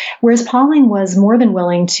weapons. Whereas Pauling was more than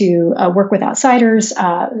willing to work with outsiders,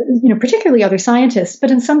 particularly other scientists,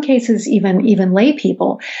 but in some cases, even lay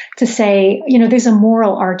people to say, there's a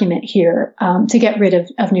moral argument here to get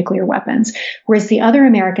rid of nuclear weapons. Whereas the other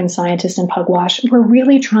American scientists in Pugwash were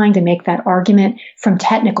really trying to make that argument from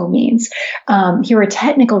technical means. Here are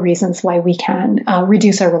technical reasons why we can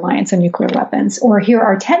reduce our reliance on nuclear weapons, or here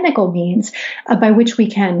are technical means by which we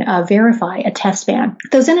can verify a test ban.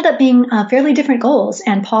 Those ended up being fairly different goals,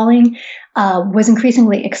 and Pauling was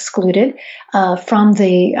increasingly excluded from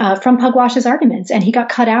Pugwash's arguments, and he got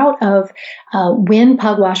cut out of when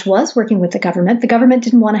Pugwash was working with the government. The government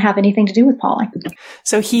didn't want to have anything to do with Pauling.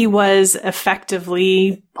 So he was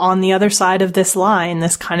effectively on the other side of this line,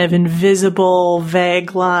 this kind of invisible,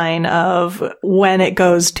 vague line of when it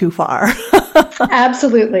goes too far.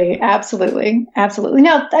 Absolutely.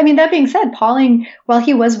 Now, that being said, Pauling, while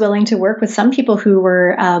he was willing to work with some people who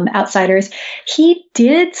were outsiders, he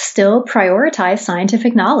did still prioritize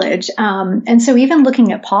scientific knowledge. And so even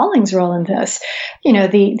looking at Pauling's role in this,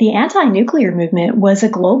 the anti-nuclear movement was a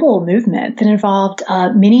global movement that involved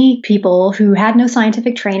many people who had no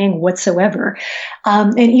scientific training whatsoever.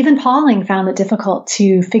 And even Pauling found it difficult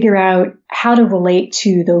to figure out how to relate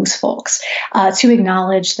to those folks, to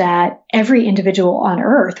acknowledge that every individual on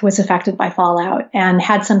Earth was affected by fallout and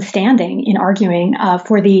had some standing in arguing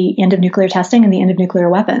for the end of nuclear testing and the end of nuclear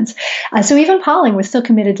weapons. So even Pauling was still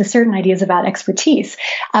committed to certain ideas about expertise,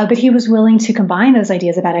 but he was willing to combine those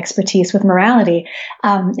ideas about expertise with morality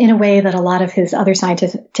in a way that a lot of his other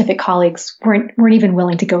scientific colleagues weren't even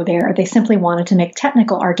willing to go there. They simply wanted to make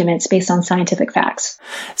technical arguments based on scientific facts.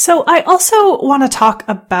 So I also want to talk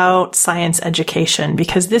about science education,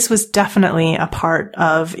 because this was definitely a part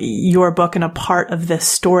of your book and a part of this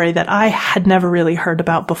story that I had never really heard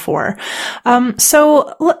about before.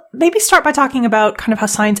 So maybe start by talking about kind of how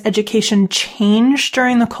science education changed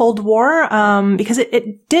during the Cold War, because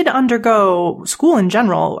it did school in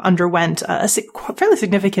general underwent a fairly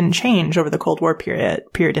significant change over the Cold War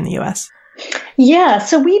period in the U.S. Yeah,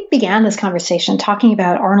 so we began this conversation talking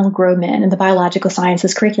about Arnold Grohman and the Biological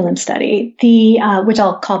Sciences Curriculum Study, which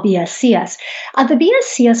I'll call BSCS. The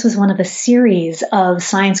BSCS was one of a series of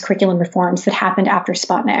science curriculum reforms that happened after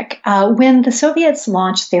Sputnik. When the Soviets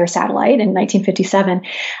launched their satellite in 1957,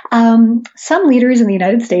 some leaders in the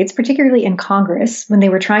United States, particularly in Congress, when they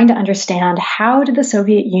were trying to understand how did the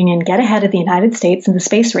Soviet Union get ahead of the United States in the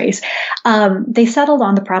space race, they settled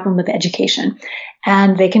on the problem of education.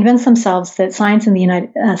 And they convinced themselves that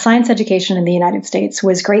science education in the United States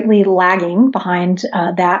was greatly lagging behind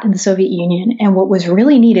that in the Soviet Union. And what was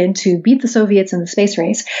really needed to beat the Soviets in the space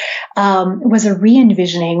race was a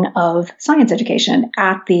re-envisioning of science education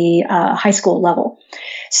at the high school level.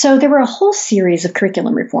 So there were a whole series of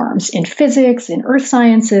curriculum reforms in physics, in earth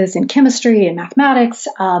sciences, in chemistry, in mathematics,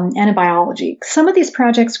 and in biology. Some of these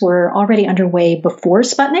projects were already underway before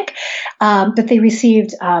Sputnik, but they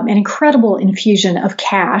received an incredible infusion of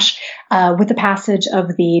cash with the passage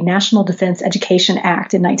of the National Defense Education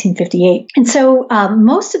Act in 1958. And so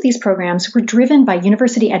most of these programs were driven by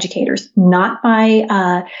university educators, not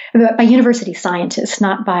by university scientists,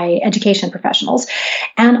 not by education professionals.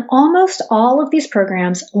 And almost all of these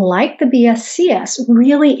programs, like the BSCS,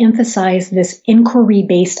 really emphasize this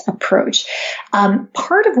inquiry-based approach.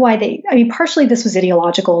 Part of why partially this was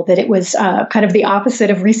ideological, that it was kind of the opposite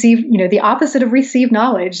of received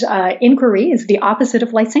knowledge. Inquiry is the opposite of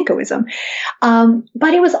Lysenkoism.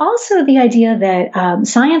 But it was also the idea that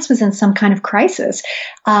science was in some kind of crisis.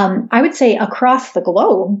 I would say across the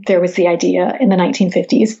globe, there was the idea in the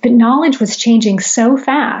 1950s that knowledge was changing so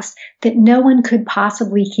fast that no one could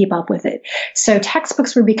possibly keep up with it. So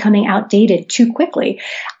textbooks were becoming outdated too quickly.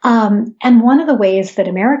 And one of the ways that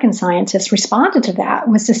American scientists responded to that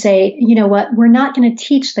was to say, you know what, we're not going to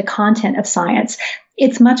teach the content of science.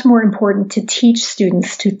 It's much more important to teach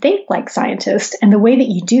students to think like scientists. And the way that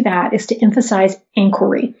you do that is to emphasize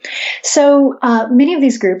inquiry. So many of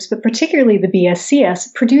these groups, but particularly the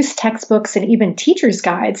BSCS, produced textbooks and even teachers'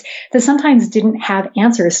 guides that sometimes didn't have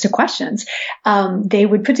answers to questions. They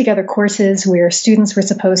would put together courses where students were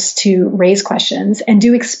supposed to raise questions and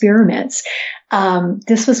do experiments.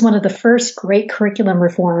 This was one of the first great curriculum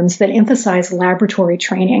reforms that emphasized laboratory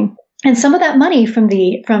training. And some of that money from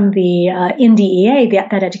the NDEA,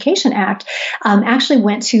 that Education Act, actually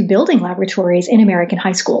went to building laboratories in American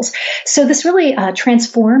high schools. So this really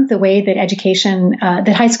transformed the way that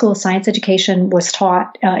that high school science education was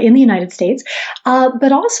taught in the United States.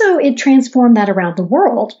 But also it transformed that around the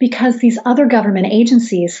world, because these other government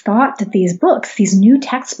agencies thought that these books, these new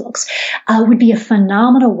textbooks, would be a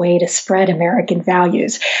phenomenal way to spread American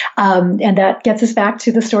values. And that gets us back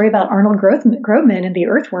to the story about Arnold Grobman and the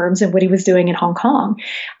earthworms and what he was doing in Hong Kong.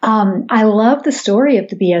 I love the story of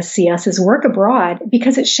the BSCS's work abroad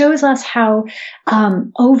because it shows us how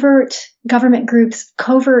overt government groups,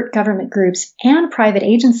 covert government groups, and private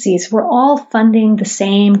agencies were all funding the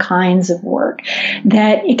same kinds of work,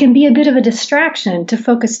 that it can be a bit of a distraction to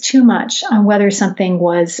focus too much on whether something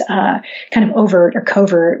was kind of overt or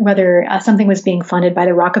covert, whether something was being funded by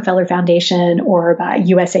the Rockefeller Foundation or by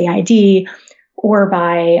USAID or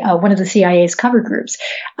by one of the CIA's cover groups,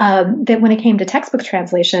 that when it came to textbook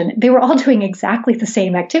translation, they were all doing exactly the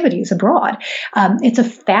same activities abroad. It's a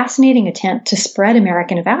fascinating attempt to spread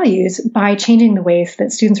American values by changing the ways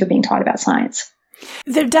that students are being taught about science.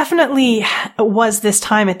 There definitely was this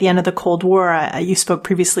time at the end of the Cold War, you spoke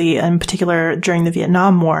previously, in particular during the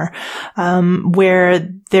Vietnam War, where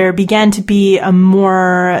there began to be a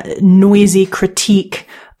more noisy critique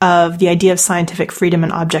of the idea of scientific freedom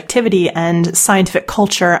and objectivity and scientific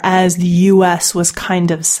culture as the U.S. was kind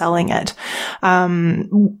of selling it.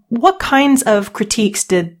 What kinds of critiques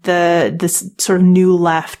did this sort of new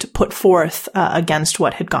left put forth against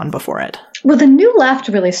what had gone before it? Well, the new left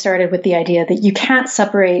really started with the idea that you can't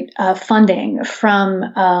separate funding from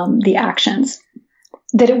the actions.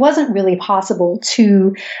 That it wasn't really possible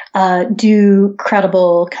to do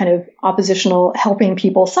credible kind of oppositional helping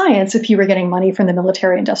people science if you were getting money from the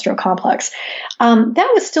military-industrial complex.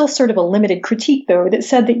 That was still sort of a limited critique, though, that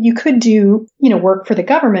said that you could do, work for the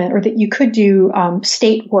government, or that you could do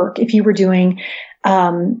state work if you were doing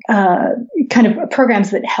kind of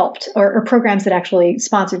programs that helped, or programs that actually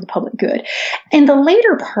sponsored the public good. In the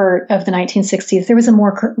later part of the 1960s, there was a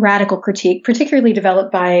more radical critique, particularly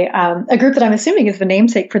developed by a group that I'm assuming is the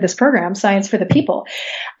namesake for this program, Science for the People.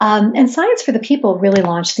 And Science for the People really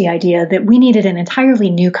launched the idea that we needed an entirely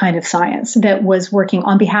new kind of science that was working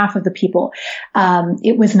on behalf of the people.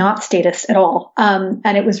 It was not statist at all.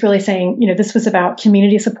 And it was really saying, this was about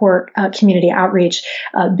community support, community outreach,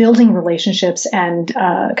 building relationships, and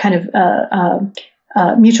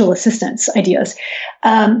mutual assistance ideas.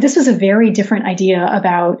 This was a very different idea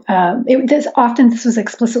about, this was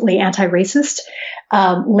explicitly anti-racist.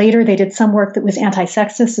 Later, they did some work that was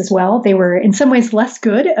anti-sexist as well. They were in some ways less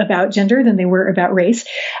good about gender than they were about race.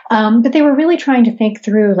 But they were really trying to think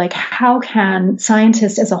through, how can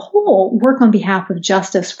scientists as a whole work on behalf of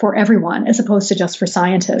justice for everyone, as opposed to just for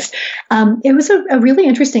scientists. It was a really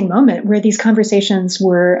interesting moment where these conversations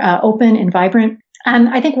were open and vibrant. And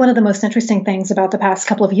I think one of the most interesting things about the past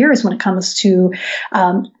couple of years when it comes to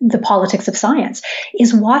the politics of science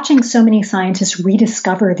is watching so many scientists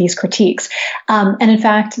rediscover these critiques. And in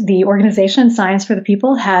fact, the organization Science for the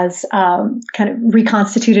People has kind of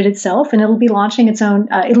reconstituted itself, and it'll be relaunching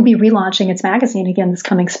its magazine again this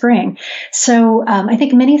coming spring. So I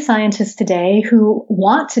think many scientists today who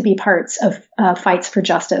want to be parts of fights for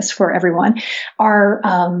justice for everyone are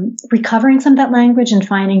recovering some of that language and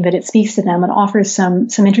finding that it speaks to them and offers some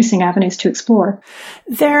interesting avenues to explore.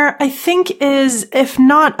 There, I think, is, if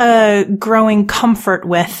not a growing comfort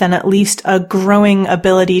with, then at least a growing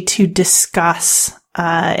ability to discuss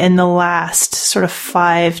in the last sort of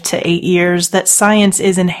 5 to 8 years that science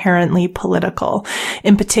is inherently political.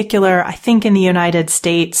 In particular, I think in the United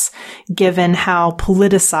States, given how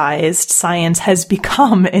politicized science has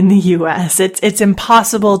become in the US, it's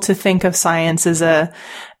impossible to think of science as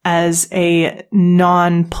a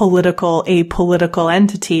non-political, apolitical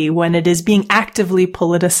entity when it is being actively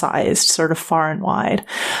politicized sort of far and wide.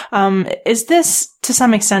 Is this, to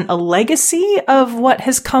some extent, a legacy of what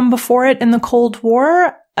has come before it in the Cold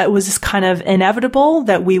War? It was kind of inevitable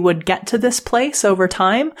that we would get to this place over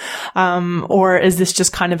time? Or is this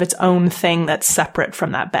just kind of its own thing that's separate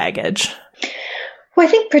from that baggage? Well, I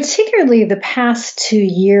think particularly the past 2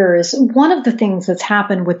 years, one of the things that's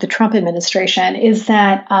happened with the Trump administration is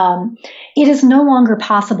that it is no longer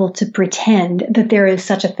possible to pretend that there is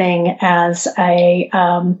such a thing as a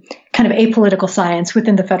kind of apolitical science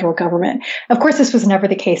within the federal government. Of course, this was never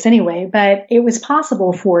the case anyway, but it was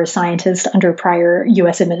possible for scientists under prior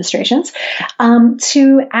U.S. administrations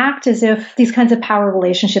to act as if these kinds of power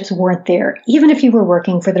relationships weren't there, even if you were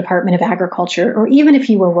working for the Department of Agriculture or even if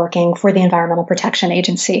you were working for the Environmental Protection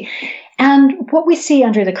Agency. And what we see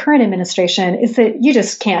under the current administration is that you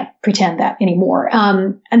just can't pretend that anymore.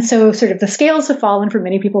 And so sort of the scales have fallen from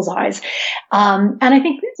many people's eyes. And I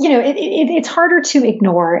think, it's harder to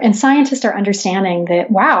ignore. And scientists are understanding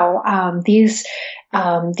that, wow, these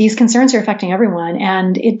concerns are affecting everyone,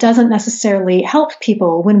 and it doesn't necessarily help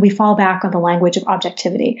people when we fall back on the language of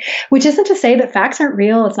objectivity, which isn't to say that facts aren't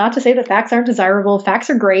real. It's not to say that facts aren't desirable.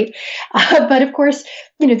 Facts are great. But of course,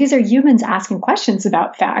 these are humans asking questions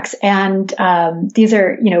about facts. And these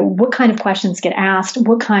are, what kind of questions get asked,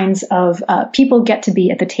 what kinds of people get to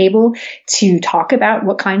be at the table to talk about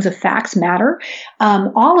what kinds of facts matter.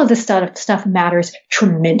 All of this stuff matters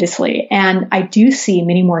tremendously. And I do see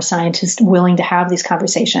many more scientists willing to have these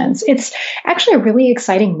conversations. It's actually a really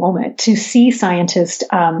exciting moment to see scientists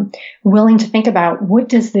willing to think about what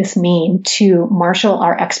does this mean to marshal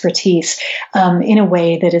our expertise in a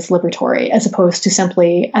way that is liberatory, as opposed to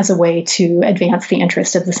simply as a way to advance the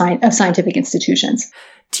interest of of scientific institutions.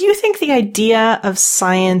 Do you think the idea of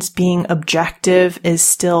science being objective is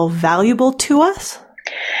still valuable to us?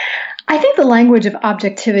 I think the language of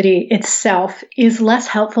objectivity itself is less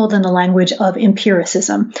helpful than the language of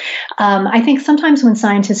empiricism. I think sometimes when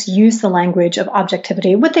scientists use the language of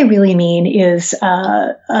objectivity, what they really mean is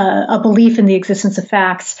a belief in the existence of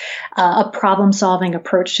facts, a problem-solving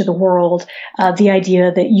approach to the world, the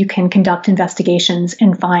idea that you can conduct investigations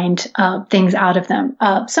and find things out of them.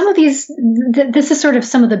 Some of these, this is sort of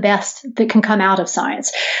some of the best that can come out of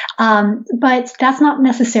science. But that's not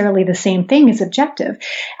necessarily the same thing as objective.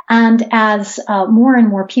 And as more and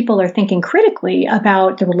more people are thinking critically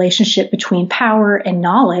about the relationship between power and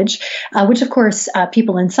knowledge, which of course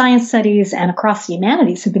people in science studies and across the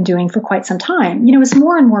humanities have been doing for quite some time, as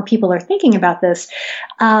more and more people are thinking about this,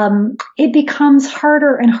 it becomes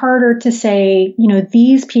harder and harder to say,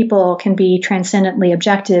 these people can be transcendently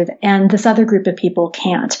objective and this other group of people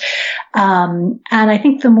can't. And I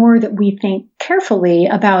think the more that we think carefully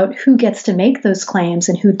about who gets to make those claims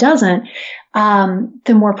and who doesn't,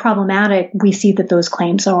 the more problematic we see that those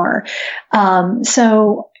claims are.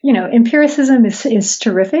 So, empiricism is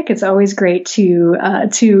terrific. It's always great to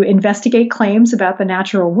investigate claims about the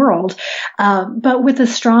natural world, but with a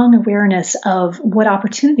strong awareness of what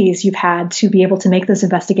opportunities you've had to be able to make those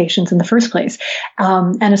investigations in the first place,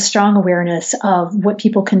 and a strong awareness of what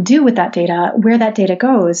people can do with that data, where that data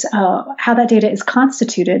goes, how that data is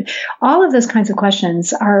constituted. All of those kinds of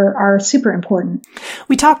questions are super important.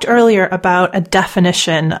 We talked earlier about a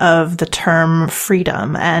definition of the term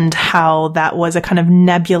freedom and how that was a kind of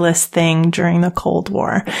nebulous thing during the Cold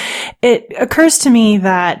War. It occurs to me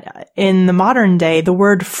that in the modern day, the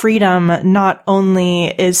word freedom not only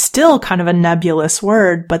is still kind of a nebulous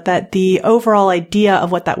word, but that the overall idea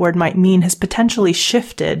of what that word might mean has potentially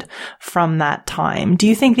shifted from that time. Do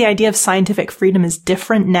you think the idea of scientific freedom is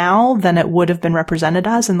different now than it would have been represented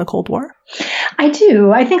as in the Cold War? I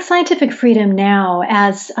do. I think scientific freedom now,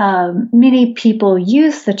 as many many people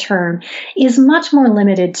use the term is much more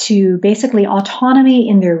limited to basically autonomy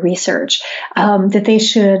in their research, that they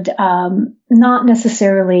should not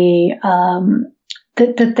necessarily,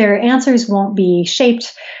 that their answers won't be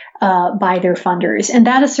shaped by their funders. And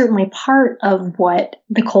that is certainly part of what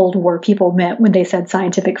the Cold War people meant when they said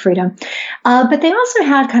scientific freedom. But they also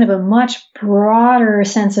had kind of a much broader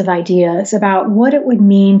sense of ideas about what it would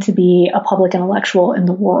mean to be a public intellectual in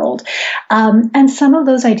the world. And some of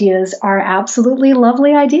those ideas are absolutely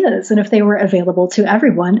lovely ideas. And if they were available to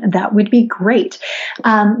everyone, that would be great.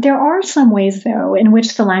 There are some ways, though, in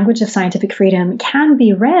which the language of scientific freedom can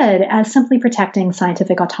be read as simply protecting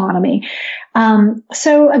scientific autonomy.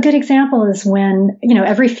 So a good example is when,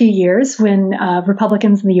 every few years when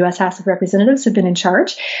Republicans in the U.S. House of Representatives have been in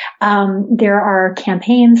charge, there are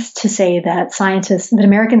campaigns to say that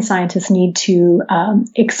American scientists need to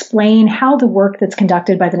explain how the work that's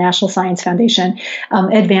conducted by the National Science Foundation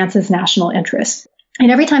advances national interest. And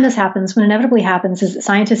every time this happens, what inevitably happens is that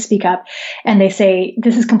scientists speak up and they say,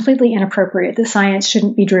 this is completely inappropriate, that science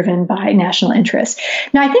shouldn't be driven by national interest.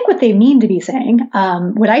 Now, I think what they mean to be saying,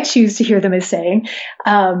 what I choose to hear them as saying,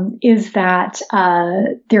 is that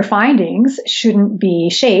their findings shouldn't be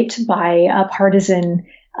shaped by partisan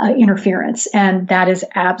interference. And that is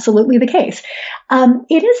absolutely the case.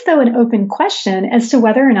 It is, though, an open question as to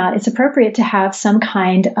whether or not it's appropriate to have some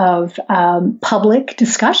kind of public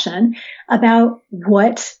discussion about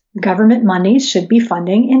what government monies should be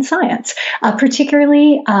funding in science,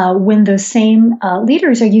 particularly when those same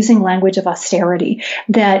leaders are using language of austerity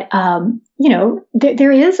that,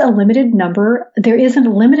 there is a limited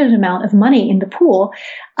amount of money in the pool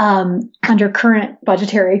under current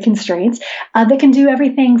budgetary constraints that can do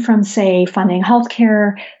everything from, say, funding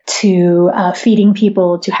healthcare to feeding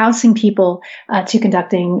people, to housing people, to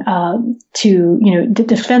conducting,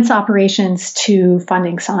 defense operations, to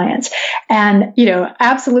funding science. And,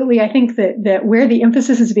 absolutely, I think that where the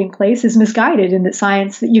emphasis is being placed is misguided, in that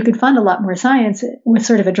science, that you could fund a lot more science with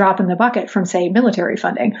sort of a drop in the bucket from, say, military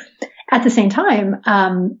funding. At the same time,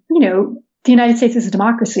 the United States is a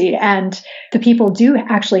democracy, and the people do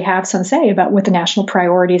actually have some say about what the national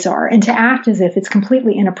priorities are. And to act as if it's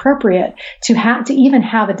completely inappropriate to even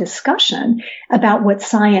have a discussion about what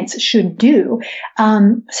science should do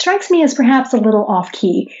strikes me as perhaps a little off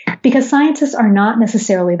key, because scientists are not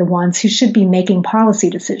necessarily the ones who should be making policy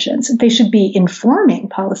decisions. They should be informing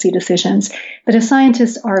policy decisions. But if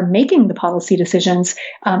scientists are making the policy decisions,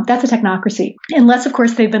 that's a technocracy. Unless, of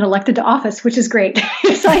course, they've been elected to office, which is great.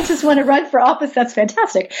 If scientists want to run for office, that's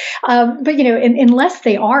fantastic. But, unless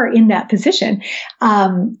they are in that position,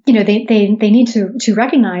 they need to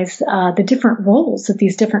recognize the different roles that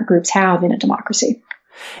these different groups have in a democracy.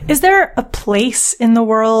 Is there a place in the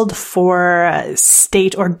world for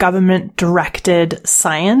state or government directed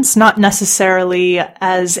science, not necessarily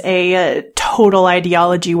as a total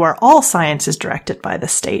ideology where all science is directed by the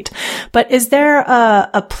state, but is there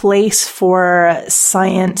a place for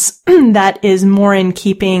science that is more in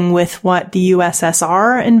keeping with what the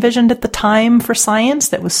USSR envisioned at the time for science,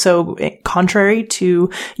 that was so contrary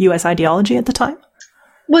to US ideology at the time?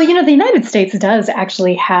 Well, the United States does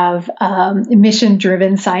actually have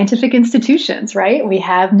mission-driven scientific institutions, right? We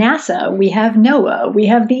have NASA, we have NOAA, we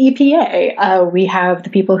have the EPA, we have the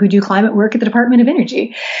people who do climate work at the Department of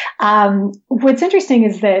Energy. What's interesting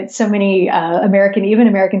is that so many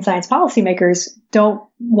American science policymakers don't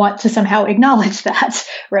want to somehow acknowledge that,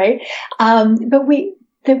 right? But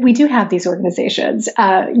we do have these organizations.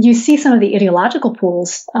 You see some of the ideological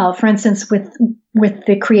pools, for instance, with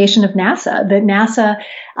the creation of NASA. That NASA,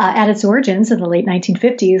 at its origins in the late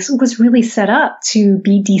 1950s, was really set up to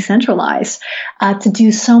be decentralized, to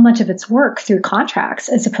do so much of its work through contracts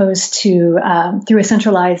as opposed to through a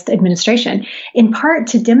centralized administration, in part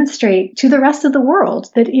to demonstrate to the rest of the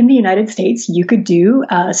world that in the United States you could do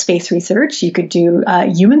space research, you could do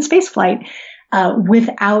human spaceflight,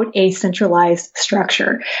 without a centralized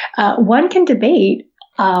structure. One can debate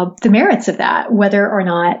the merits of that, whether or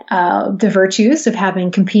not the virtues of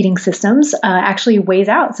having competing systems actually weighs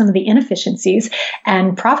out some of the inefficiencies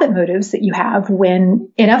and profit motives that you have when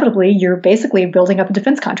inevitably you're basically building up a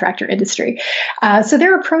defense contractor industry. So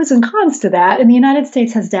there are pros and cons to that, and the United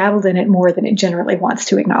States has dabbled in it more than it generally wants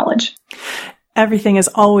to acknowledge. Everything is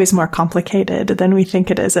always more complicated than we think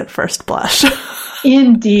it is at first blush.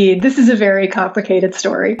 Indeed. This is a very complicated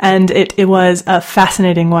story. And it was a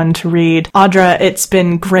fascinating one to read. Audra, it's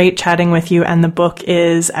been great chatting with you, and the book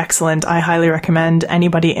is excellent. I highly recommend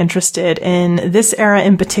anybody interested in this era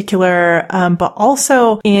in particular, but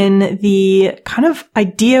also in the kind of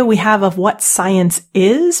idea we have of what science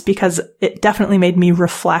is, because it definitely made me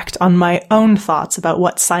reflect on my own thoughts about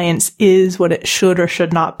what science is, what it should or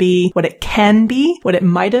should not be, what it can be, what it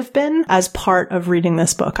might have been as part of reading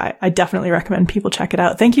this book. I definitely recommend people check it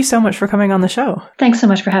out. Thank you so much for coming on the show. Thanks so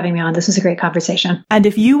much for having me on. This was a great conversation. And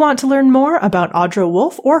if you want to learn more about Audra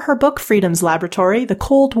Wolfe or her book Freedom's Laboratory, The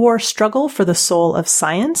Cold War Struggle for the Soul of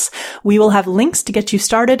Science, we will have links to get you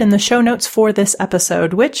started in the show notes for this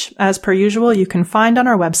episode, which, as per usual, you can find on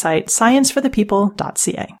our website,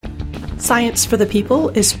 scienceforthepeople.ca. Science for the People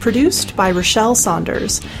is produced by Rochelle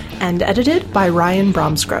Saunders and edited by Ryan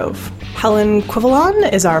Bromsgrove. Helen Quivalon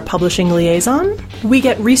is our publishing liaison. We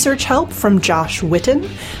get research help from Josh Witten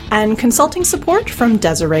and consulting support from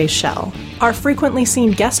Desiree Schell. Our frequently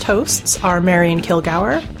seen guest hosts are Marion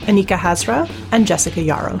Kilgour, Anika Hazra, and Jessica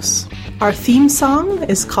Yaros. Our theme song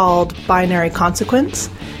is called Binary Consequence,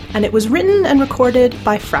 and it was written and recorded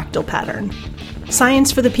by Fractal Pattern.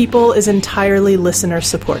 Science for the People is entirely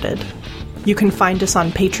listener-supported. You can find us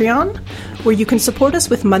on Patreon, where you can support us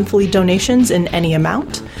with monthly donations in any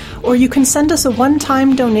amount, or you can send us a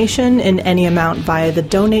one-time donation in any amount via the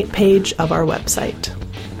donate page of our website.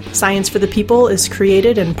 Science for the People is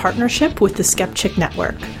created in partnership with the Skepchick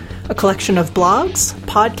Network, a collection of blogs,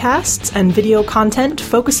 podcasts, and video content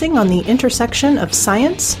focusing on the intersection of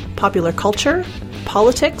science, popular culture,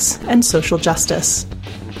 politics, and social justice.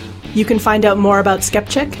 You can find out more about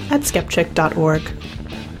Skepchick at skepchick.org.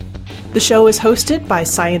 The show is hosted by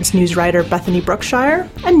science news writer Bethany Brookshire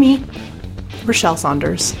and me, Rochelle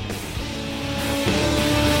Saunders.